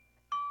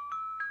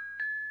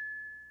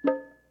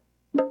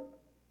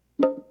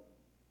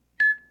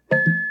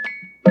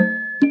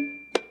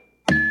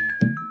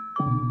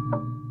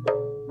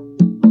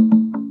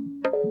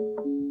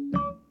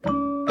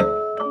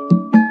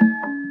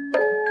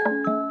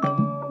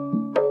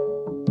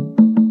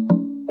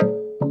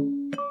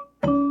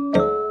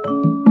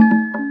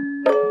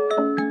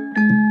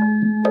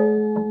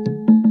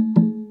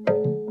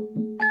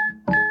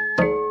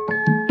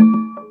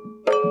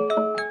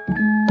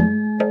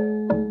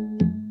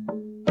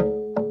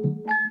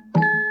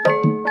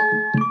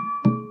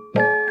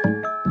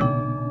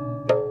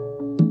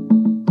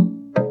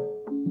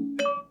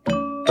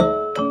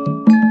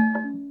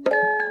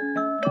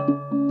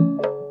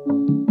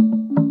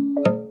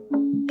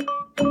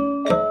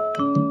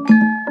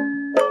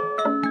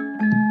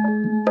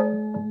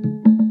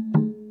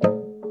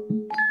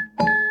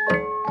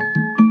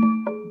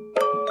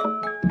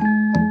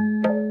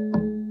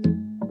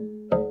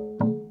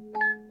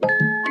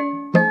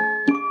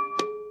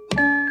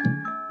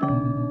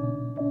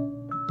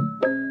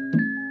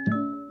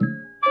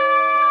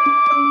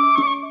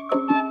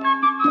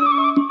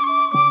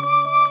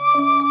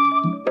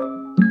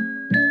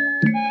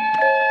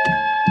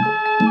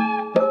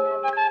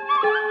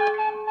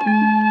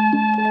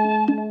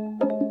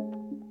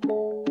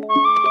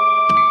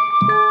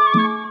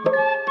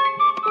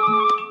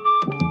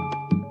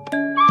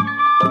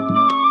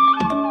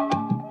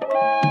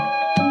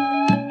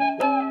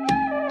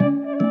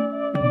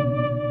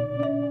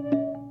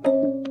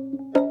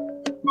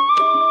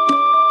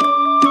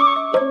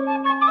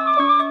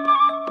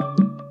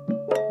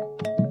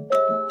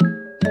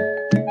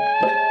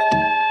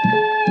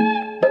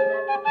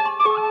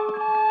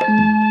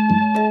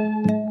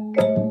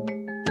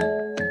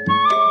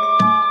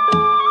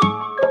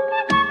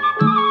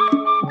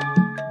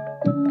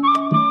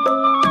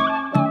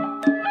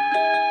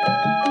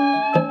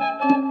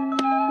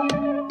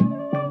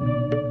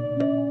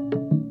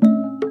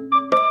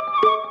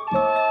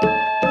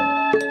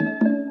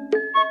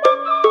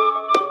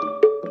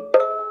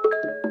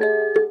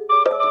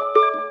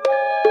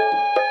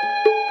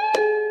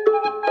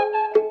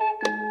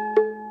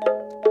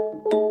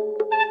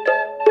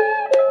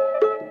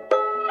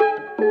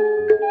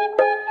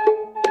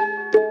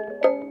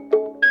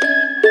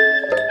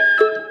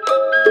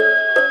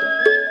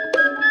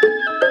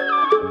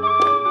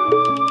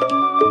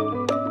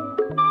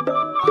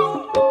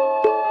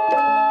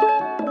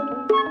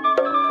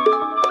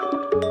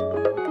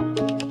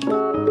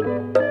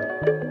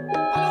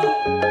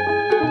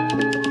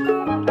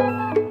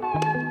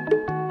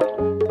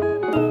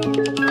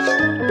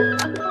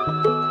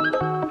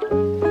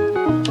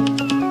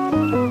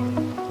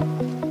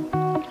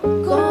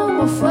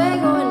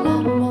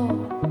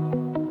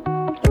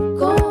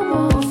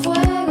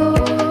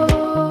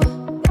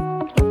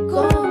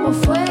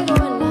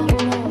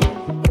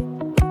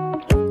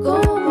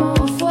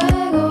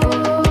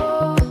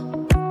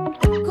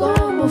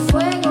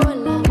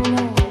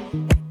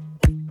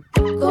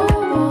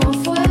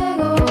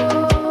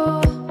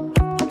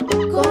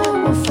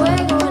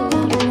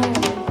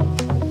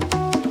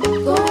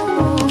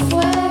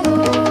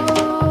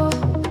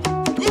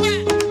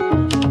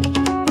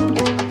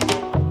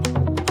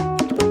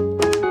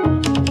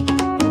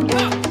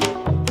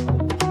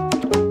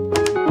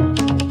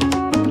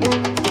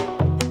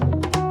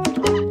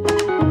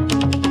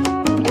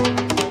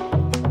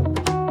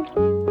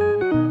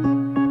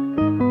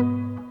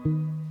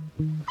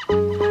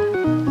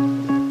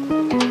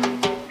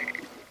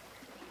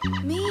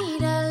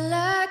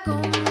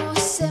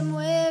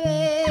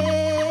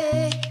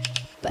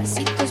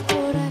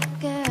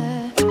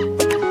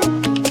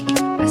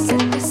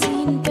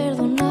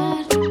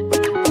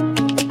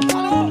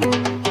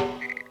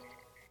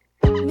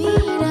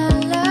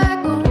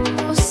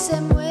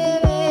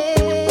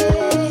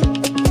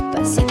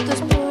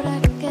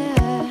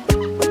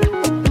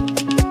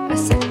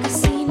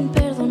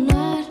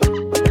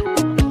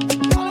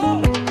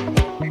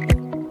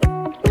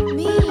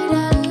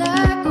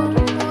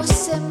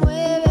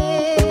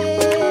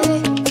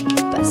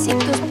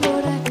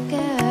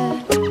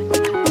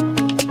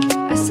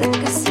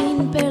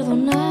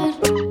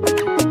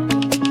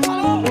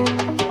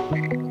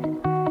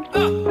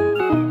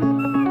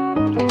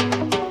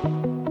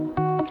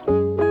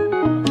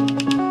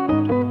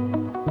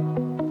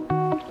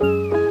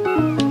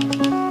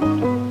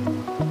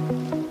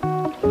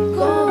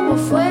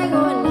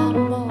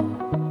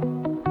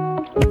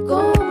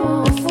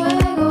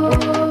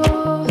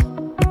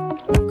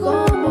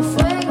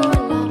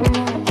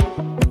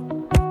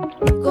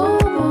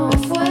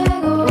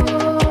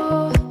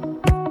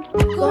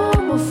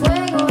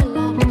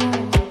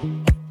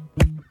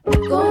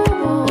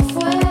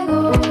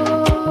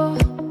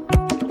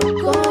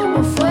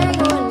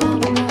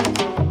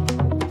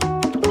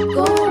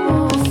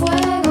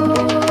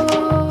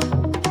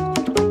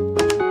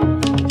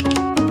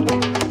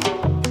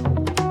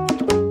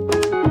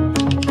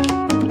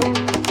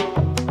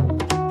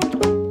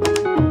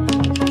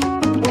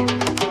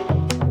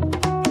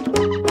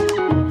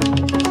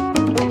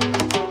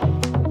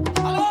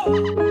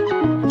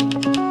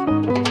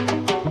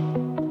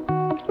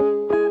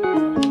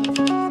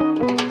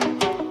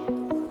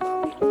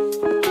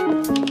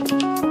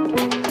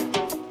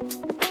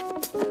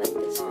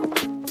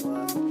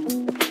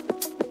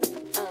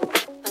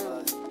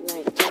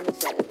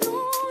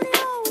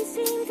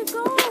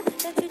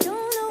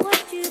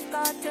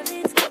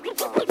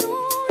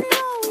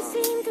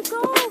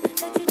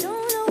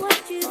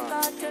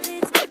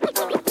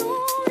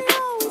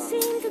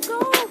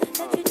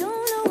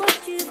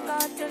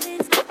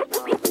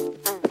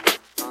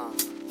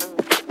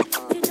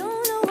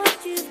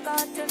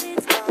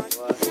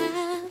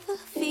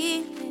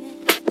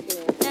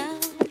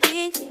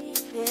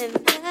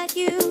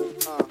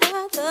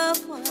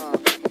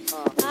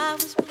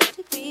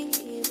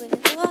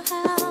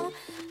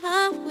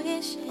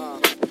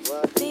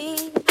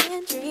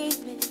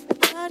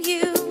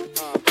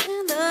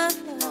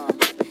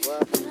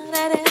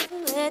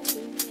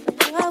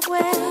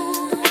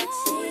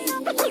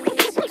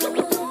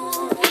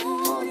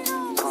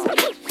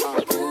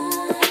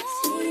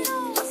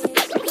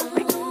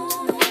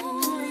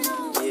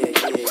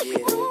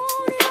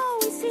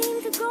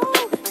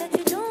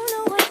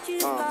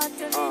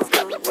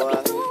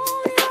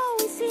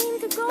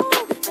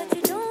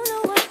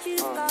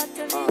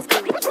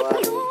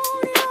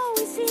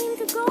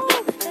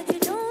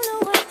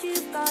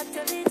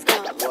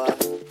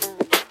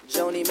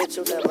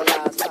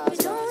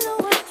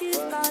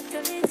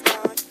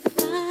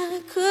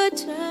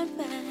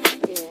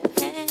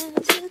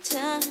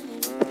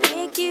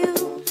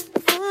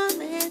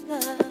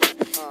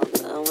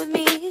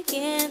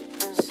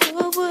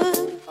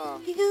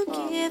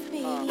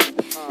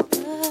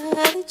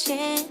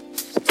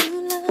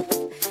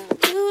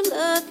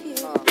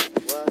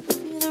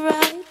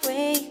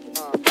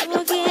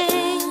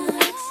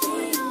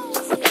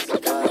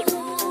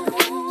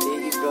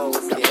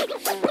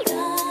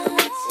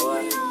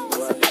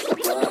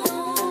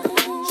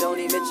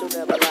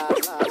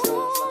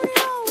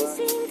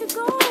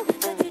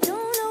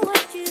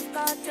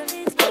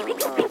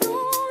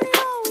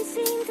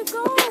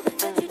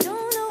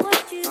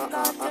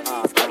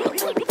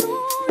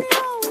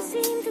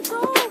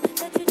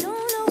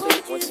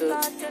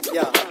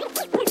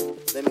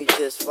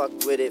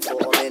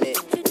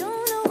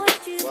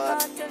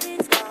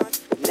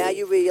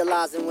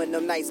 When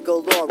them nights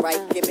go on, right?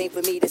 It ain't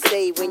for me to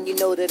say when you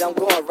know that I'm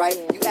gone, right?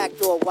 You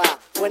act all wild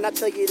when I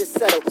tell you to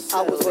settle.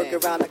 I was working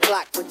around the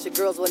clock with your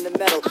girls on the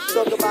metal.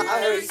 Talk about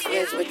I heard he's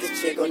friends with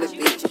this chick on the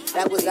beach.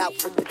 That was out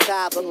for the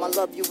tie, but my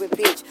love you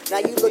impeach. Now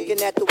you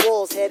looking at the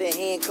walls, head and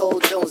hand,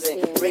 cold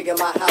jonesing. Rigging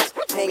my house,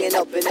 hanging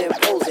up and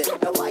imposing.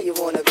 Now why you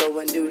wanna go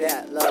and do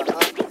that, love,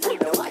 huh?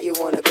 Now Now why you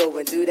wanna go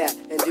and do that,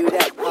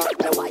 huh?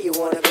 Now why you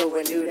wanna go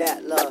and do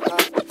that, love, huh?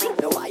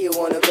 Now why you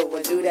wanna go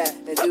and do that,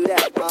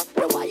 huh?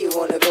 Now why you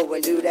wanna go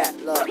and do that,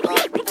 love,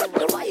 huh?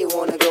 Now why you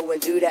wanna go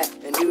and do that,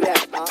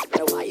 huh?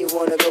 Now why you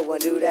wanna go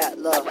and do that,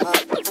 love, huh?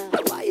 Now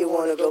why you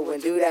wanna go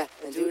and do that,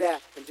 and do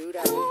that, and do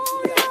that, and do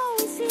that? You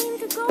always seem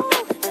to go,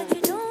 but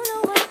you don't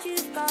know what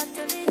you've got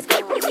till it's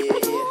gone. Yeah,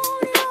 yeah.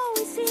 You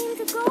always seem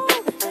to go,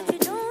 but you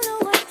don't know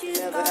what you've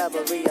Never got ever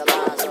till it's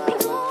realize, gone.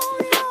 right?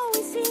 You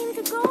always seem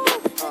to go,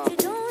 but you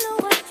don't know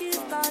what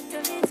you've got till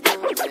it's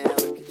gone. Man,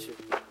 look at you.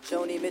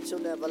 Joni Mitchell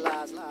never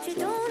lies, lies. You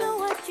don't know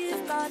what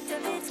you've got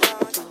till it's gone.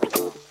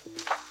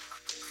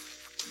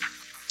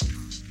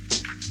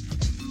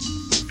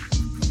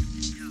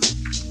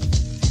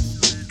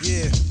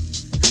 Yeah.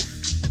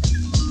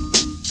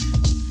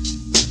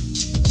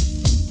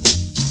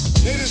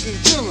 Ladies and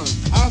gentlemen,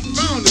 I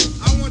found it.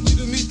 I want you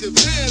to meet the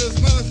baddest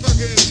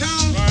motherfucker in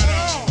town. Right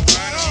on.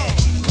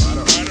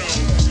 Go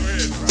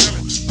ahead.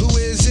 Who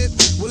is it?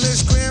 Well,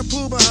 it's Grand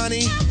Pooba,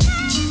 honey.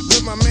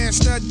 With my man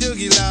Stud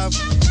Doogie Love.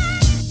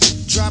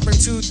 Dropping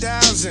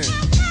 2,000.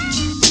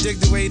 Dig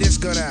the way this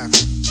go down.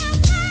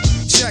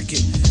 Check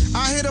it.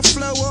 I hit a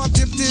flow all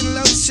dipped in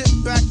low. Sit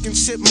back and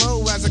sip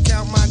mo as I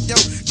count my dough.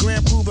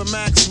 Grand Pooba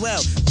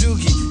Maxwell,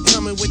 Doogie,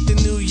 coming with the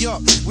New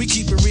York. We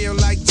keep it real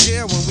like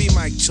jail when we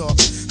might talk.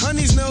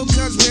 Honeys know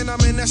cause when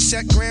I'm in a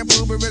set, Grand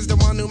Pooba is the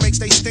one who makes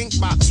they stink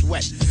box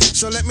wet.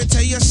 So let me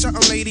tell you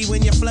something, lady,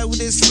 when you flow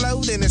this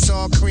flow, then it's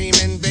all cream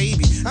and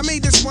baby. I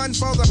made this one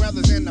for the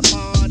brothers in the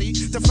party,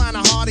 to find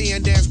a hearty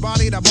and dance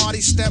body to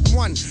body. Step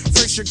 1,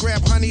 first you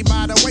grab honey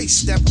by the waist.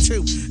 Step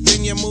 2,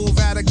 then you move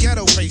out of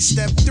ghetto face.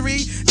 Step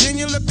 3,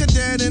 then you look her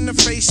dead in the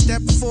face.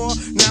 Step 4,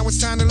 now it's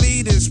time to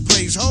leave this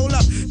place. Hold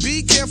up,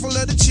 be careful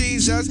of the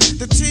cheesers,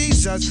 the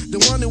teasers, the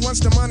one who wants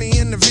the money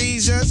and the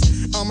visas.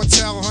 I'ma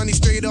tell honey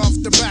straight off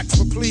the back,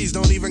 but please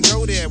don't even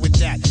go there with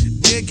that.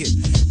 Dig it.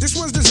 This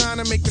one's designed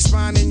to make the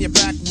spine in your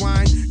back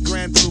whine.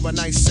 Grand Pooba,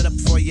 nice setup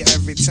for you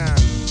every time.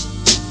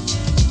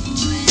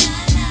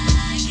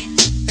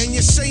 And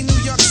you say New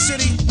York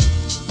City.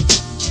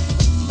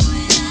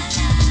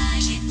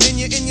 And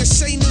you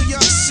say New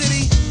York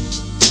City.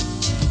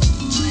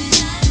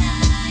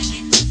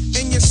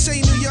 And you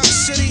say New York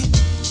City.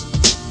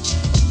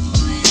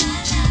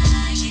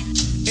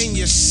 And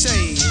you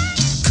say,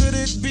 could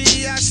it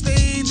be I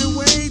stayed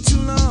away too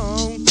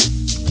long?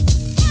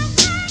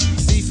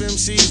 Thief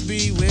MCs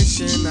be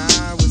wishing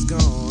I was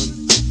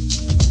gone,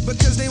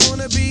 because they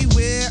wanna be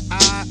where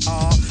I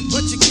are,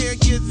 but you can't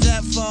get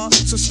that far,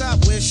 so stop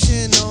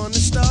wishing on the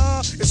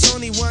star. It's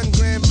only one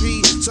Grand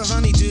Prix, so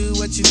honey, do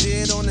what you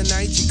did on the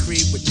night you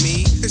creep with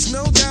me. It's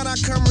no doubt I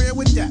come real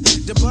with that,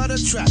 the butter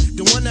trap,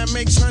 the one that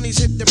makes honeys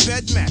hit the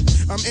bed mat.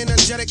 I'm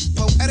energetic,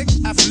 poetic,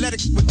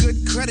 athletic, with good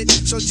credit,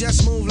 so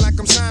just move like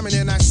I'm Simon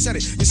and I said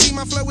it. You see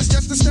my flow is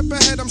just a step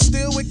ahead, I'm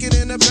still wicked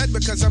in the bed,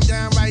 because I'm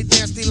downright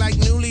nasty like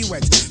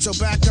newlyweds. So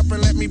back up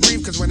and let me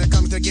breathe, cause when it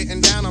comes to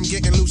getting down, I'm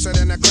getting looser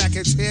than a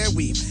crackhead's hair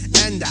weave.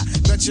 And I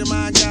bet your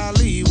mind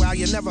golly, while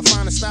you never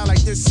find a style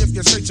like this if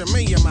you search a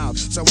million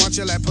miles. So won't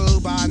you let Pooh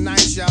by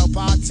night y'all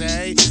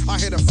party? I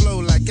hit a flow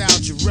like Al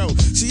Jarreau.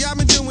 See, I've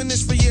been doing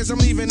this for years, I'm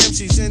leaving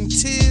MCs in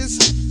tears.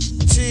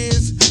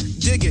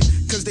 Dig it,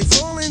 cause they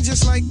falling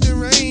just like the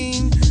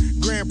rain.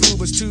 Grand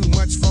Pooba's too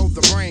much for the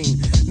brain.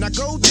 Now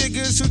gold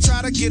diggers who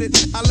try to get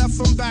it, I left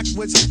them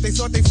backwards. They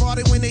thought they fought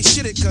it when they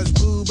shit it, cause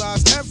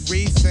Pooba's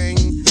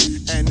everything.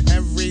 And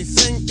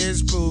everything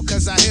is Pooh,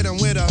 cause I hit them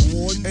with a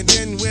 1 and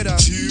then with a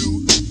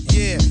 2.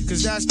 Yeah,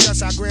 cause that's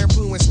just how Grand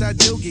Pooh and Stud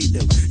Doogie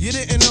do. You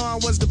didn't know I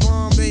was the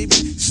bomb, baby?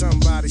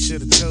 Somebody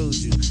should've told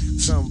you.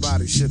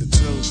 Somebody should've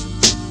told you.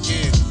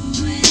 Yeah.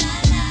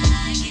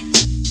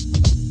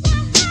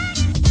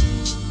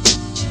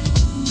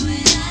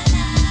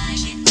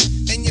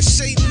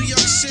 Say New York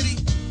City,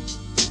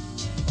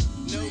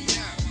 no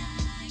doubt.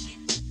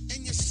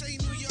 And you say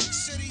New York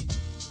City.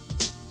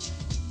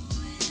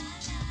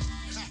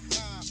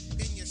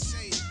 And you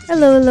say.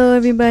 Hello,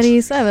 everybody.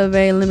 So I have a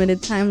very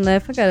limited time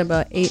left. I got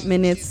about 8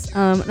 minutes.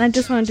 And I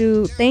just want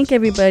to thank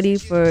everybody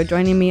for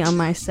joining me on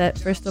my set.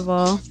 First of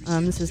all,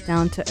 this is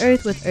Down to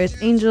Earth with Earth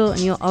Angel,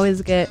 and you'll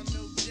always get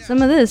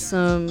some of this,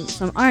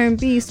 some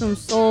R&B, some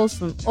soul,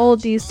 some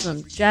oldies,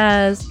 some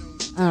jazz,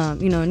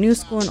 new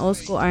school and old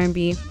school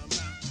R&B.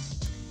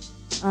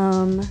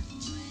 And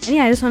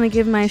yeah, I just want to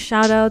give my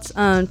shout outs.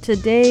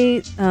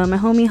 Today, my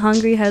homie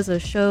Hungry has a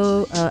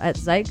show at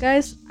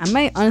Zeitgeist. I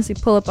might honestly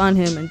pull up on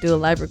him and do a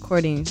live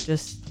recording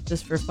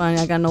just for fun.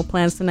 I got no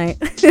plans tonight.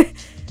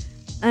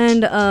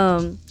 And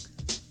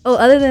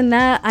other than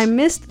that, I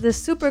missed this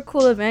super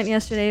cool event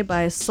yesterday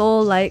by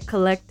Soul Light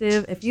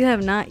Collective. If you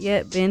have not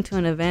yet been to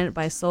an event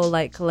by Soul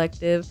Light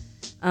Collective,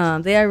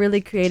 they are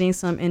really creating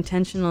some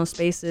intentional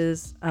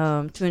spaces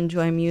to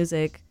enjoy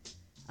music.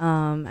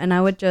 And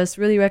I would just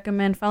really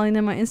recommend following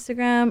them on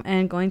Instagram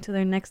and going to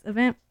their next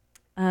event.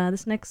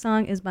 This next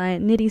song is by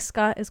Nitty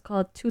Scott. It's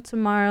called To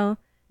Tomorrow.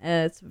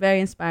 It's very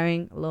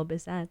inspiring, a little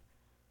bit sad.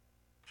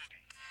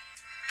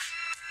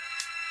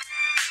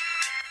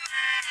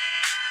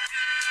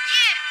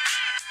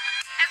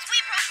 As we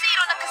proceed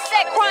on the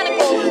Cassette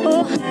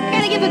Chronicles.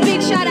 Gotta give a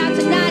big shout out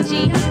to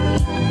Najee.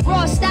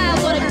 Raw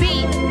Styles on the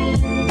beat.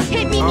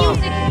 Hit Me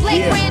Music,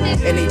 Blake Brandon,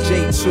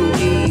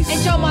 d2e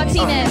and Joe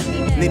Martinez.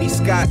 Nitty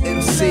Scott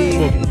MC.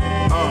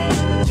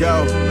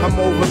 Yo, I'm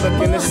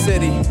overlooking the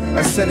city.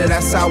 A center,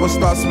 that's how it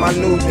starts my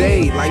new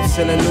day. Life's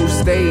in a new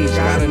stage,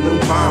 got a new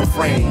mind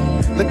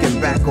frame. Looking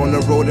back on the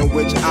road in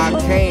which I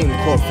came.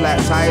 Caught flat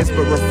tires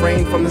but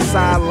refrained from the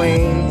side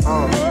lane.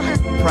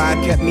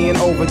 Pride kept me in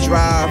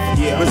overdrive.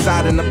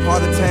 Reside in the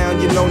part of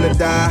town you known to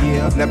die.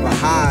 Never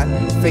hide,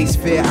 face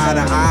fear eye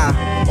to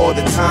eye. All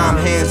the time,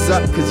 hands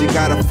up cause you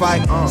gotta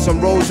fight.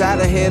 Some roads out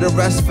of here, the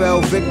rest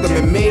fell victim.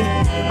 And me,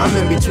 I'm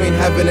in between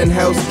heaven and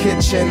hell's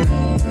kitchen.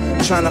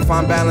 Trying to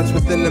find balance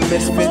within the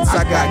misfits.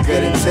 I got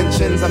good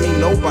intentions, I mean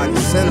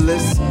nobody's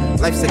sinless.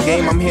 Life's a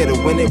game, I'm here to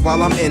win it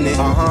while I'm in it.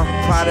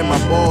 Pride in my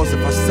balls, if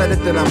I said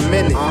it then I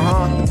meant it.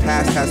 The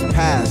past has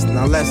passed,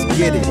 now let's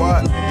get it.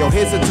 Yo,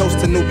 here's a toast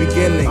to new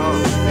beginnings.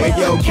 Hey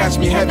yo, catch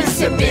me heavy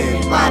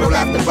sipping, bottle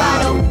after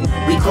bottle.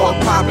 We call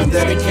poppin',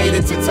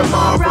 dedicated to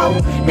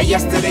tomorrow. May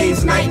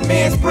yesterday's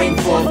nightmares bring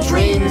forth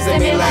dreams,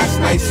 and may last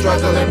night's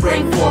struggle and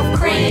bring forth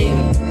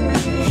cream.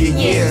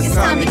 Yeah, it's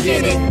time to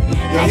get it.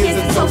 Yo, here's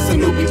a toast to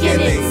new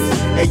beginnings.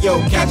 Hey yo,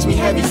 catch me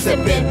heavy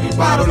sipping,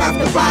 bottle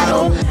after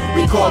bottle.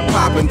 We call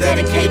poppin',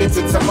 dedicated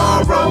to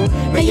tomorrow.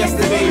 May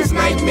yesterday's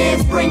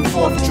nightmares bring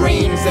forth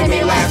dreams, and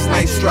may last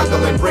night's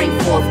struggle and bring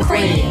forth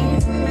cream.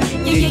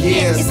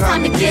 Yeah, it's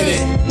time to get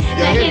it.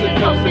 Yeah, here's a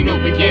toast to new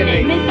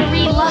beginnings.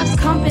 Misery loves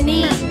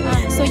company,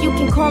 so you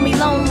can call me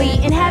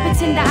lonely.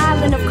 Inhabiting the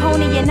island of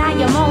Coney, and I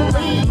am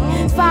only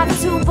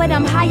 5'2", but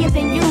I'm higher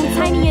than you.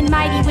 Tiny and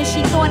mighty when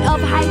she thought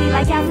of Heidi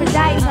like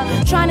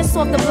Aphrodite. Trying to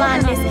solve the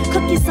blindness,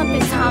 cook you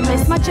something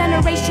timeless. My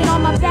generation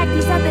on my back,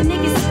 these other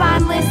niggas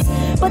spineless.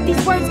 But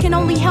these words can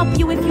only help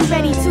you if you're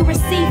ready to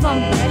receive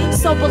them.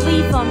 So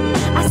believe them.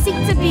 I seek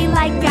to be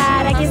like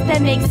God, I guess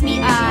that makes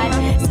me odd.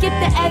 Skip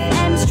the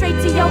FM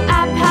straight to your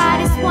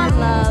iPod, it's one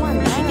love.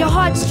 Your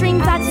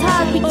heartstrings I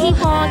tug, we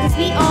keep on, cause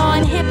we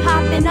on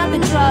hip-hop and other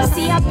drugs.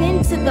 See, I've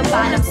been to the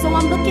bottom, so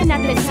I'm looking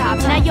at the top.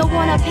 Now you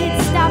wanna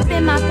pit stop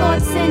in my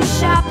thoughts and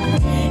shop.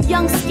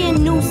 Young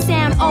skin, new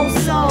sound, oh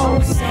so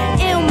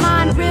ill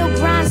mind, real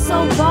grind,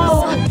 so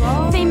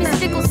bold. Famous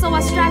fickle, so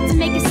I strive to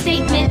make a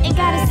statement. Ain't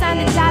gotta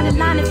sign the dotted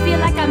line and feel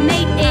like I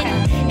made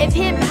it. If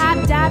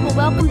hip-hop died, well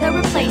welcome the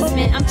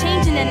replacement. I'm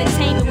changing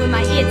entertainment with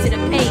my ear to the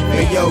pavement.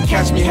 Hey yo,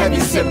 catch me heavy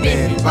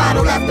sipping,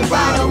 bottle after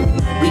bottle.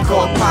 We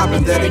call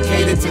poppin',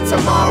 dedicated to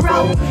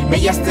tomorrow. May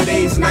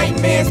yesterday's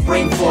nightmares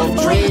bring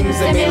forth dreams,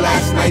 and may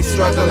last night's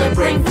struggle and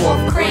bring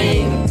forth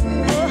cream.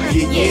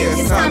 Yeah,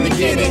 it's time to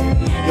get it.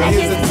 Yo,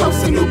 here's a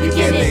toast to new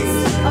beginnings.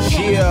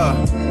 Yeah,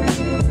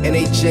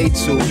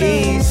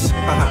 NHJ2Es,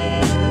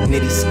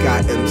 Nitty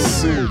Scott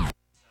MC.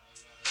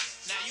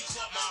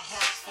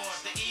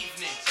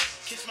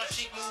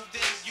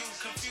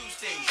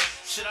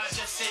 Should I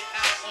just sit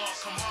out or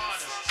come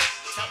harder?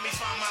 Help me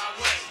find my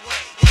way.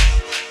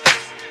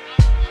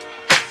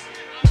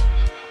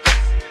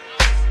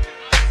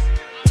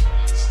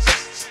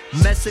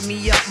 Messing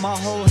me up my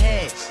whole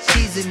head,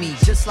 teasing me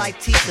just like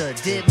Tita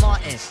did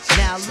Martin.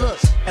 Now look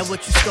at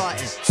what you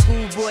starting.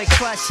 Schoolboy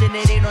crushing,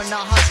 it ain't on the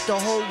hush, the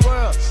whole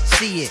world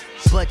see it,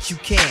 but you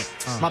can't.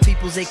 My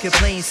peoples, they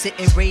complain, sit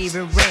and rave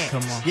and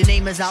rant. Your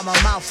name is out my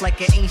mouth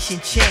like an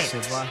ancient chant.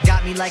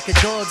 Got me like a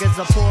dog as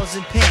I pause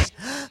and pant.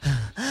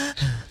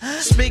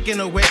 Speaking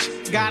of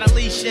which, got a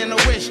leash and a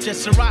wish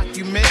just to rock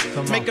you,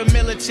 miss. Make a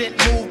militant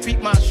move, peep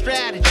my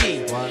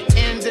strategy.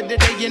 End of the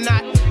day, you're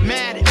not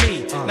mad at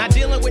me. Not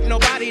dealing with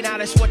nobody, now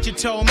that's what you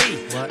told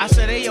me. I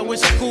said, hey yo,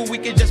 it's cool, we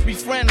could just be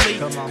friendly.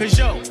 Cause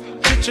yo,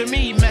 picture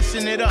me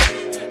messing it up.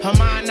 Her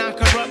mind not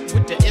corrupt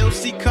with the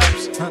LC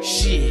cups.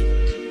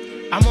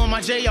 Shit, I'm on my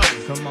J.O.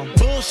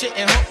 Bullshit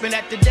and hoping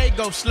that the day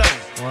goes slow.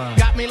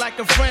 Got me like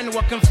a friend,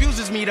 what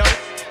confuses me though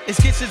is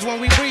kisses when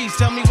we breathe.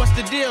 Tell me what's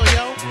the deal,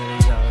 yo.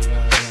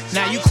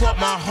 Now you caught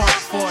my heart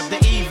for the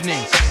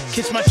evening.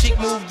 Kiss my cheek,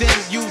 moved in,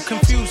 you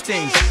confused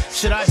things.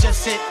 Should I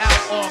just sit out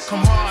or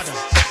come harder?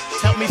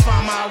 Help me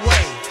find my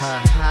way.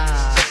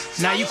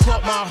 Now you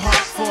caught my heart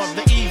for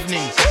the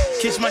evening.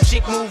 Kiss my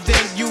cheek, moved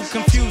in, you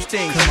confused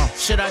things.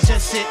 Should I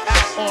just sit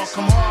out or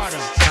come harder?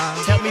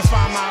 Help me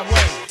find my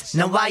way.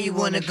 Now why you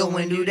wanna go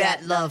and do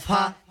that, love,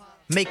 huh?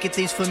 Making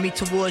things for me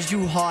towards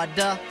you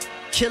harder.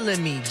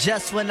 Killing me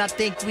just when I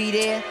think we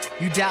there.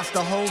 You douse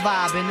the whole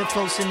vibe and the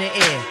floats in the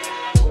air.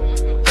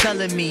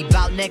 Telling me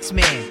about next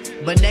man,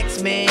 but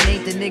next man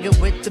ain't the nigga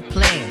with the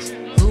plans.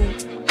 Who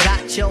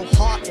got your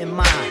heart in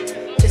mind?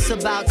 It's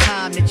about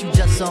time that you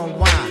just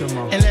unwind.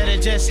 And let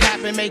it just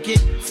happen, make it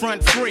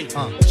front free.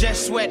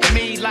 Just sweat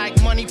me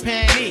like money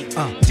panty.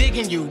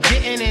 Digging you,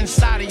 getting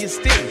inside of your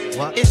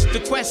steel. It's the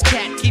Quest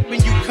Cat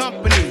keeping you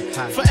company.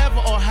 Forever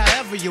or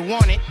however you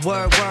want it.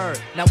 Word, word.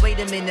 Now wait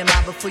a minute,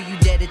 ma, before you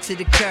dead it to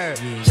the curb.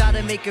 Try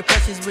to make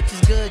impressions, which is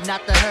good,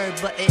 not the herd.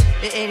 But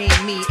it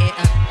ain't me, and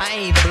I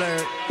ain't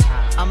blurred.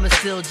 I'ma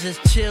still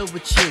just chill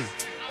with you.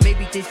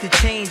 Maybe things could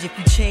change if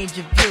you change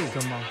your view.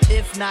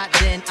 If not,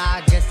 then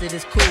I guess it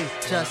is cool.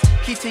 Just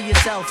keep to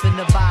yourself and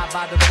abide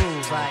by the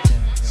rules. Like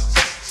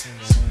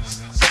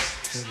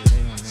Check it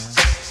out now.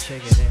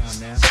 Check it out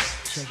now.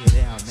 Check it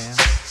out now.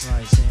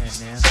 Like that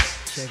now.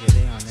 Check it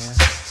out now.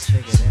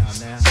 Check it out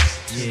now.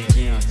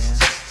 Yeah.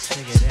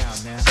 Check it out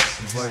now.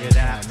 Work it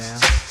out now.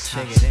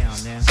 Check it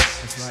out now.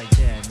 It's like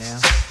that now.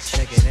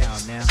 Check it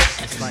out now.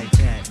 It's like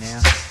that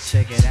now.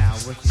 Check it out.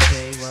 What you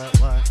say?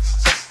 What?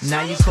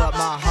 Now you caught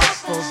my heart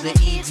for the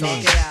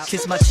evening.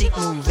 Kiss my cheek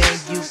moving,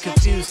 you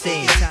confused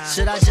things.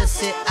 Should I just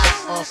sit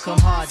out or come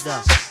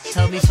harder?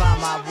 Help me find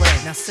my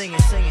way. Now sing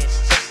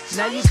it.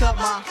 Now you caught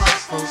my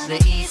heart for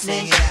the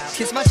evening.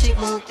 Kiss my cheek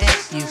move and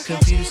you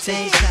confused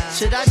things.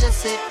 Should I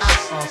just sit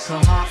out or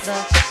come harder?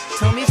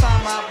 Tell me find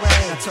my way.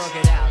 Now talk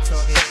it out.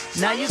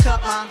 Now you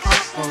caught my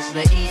heart for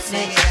the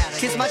evening.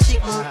 Kiss my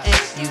cheek move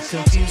and you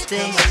confused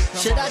things.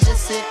 Should I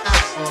just sit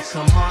out or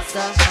come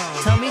harder?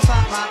 Tell me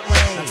find my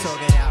way. Now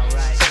talk it out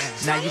right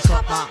now. Now you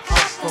caught my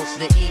heart for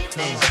the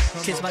evening.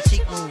 Kiss my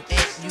cheek move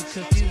and you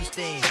confused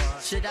things.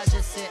 Should I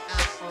just sit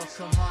out or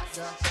come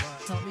harder?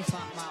 Tell me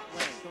find my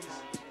way.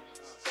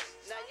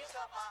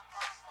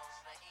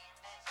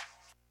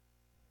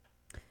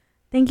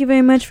 Thank you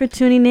very much for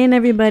tuning in,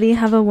 everybody.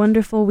 Have a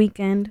wonderful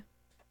weekend.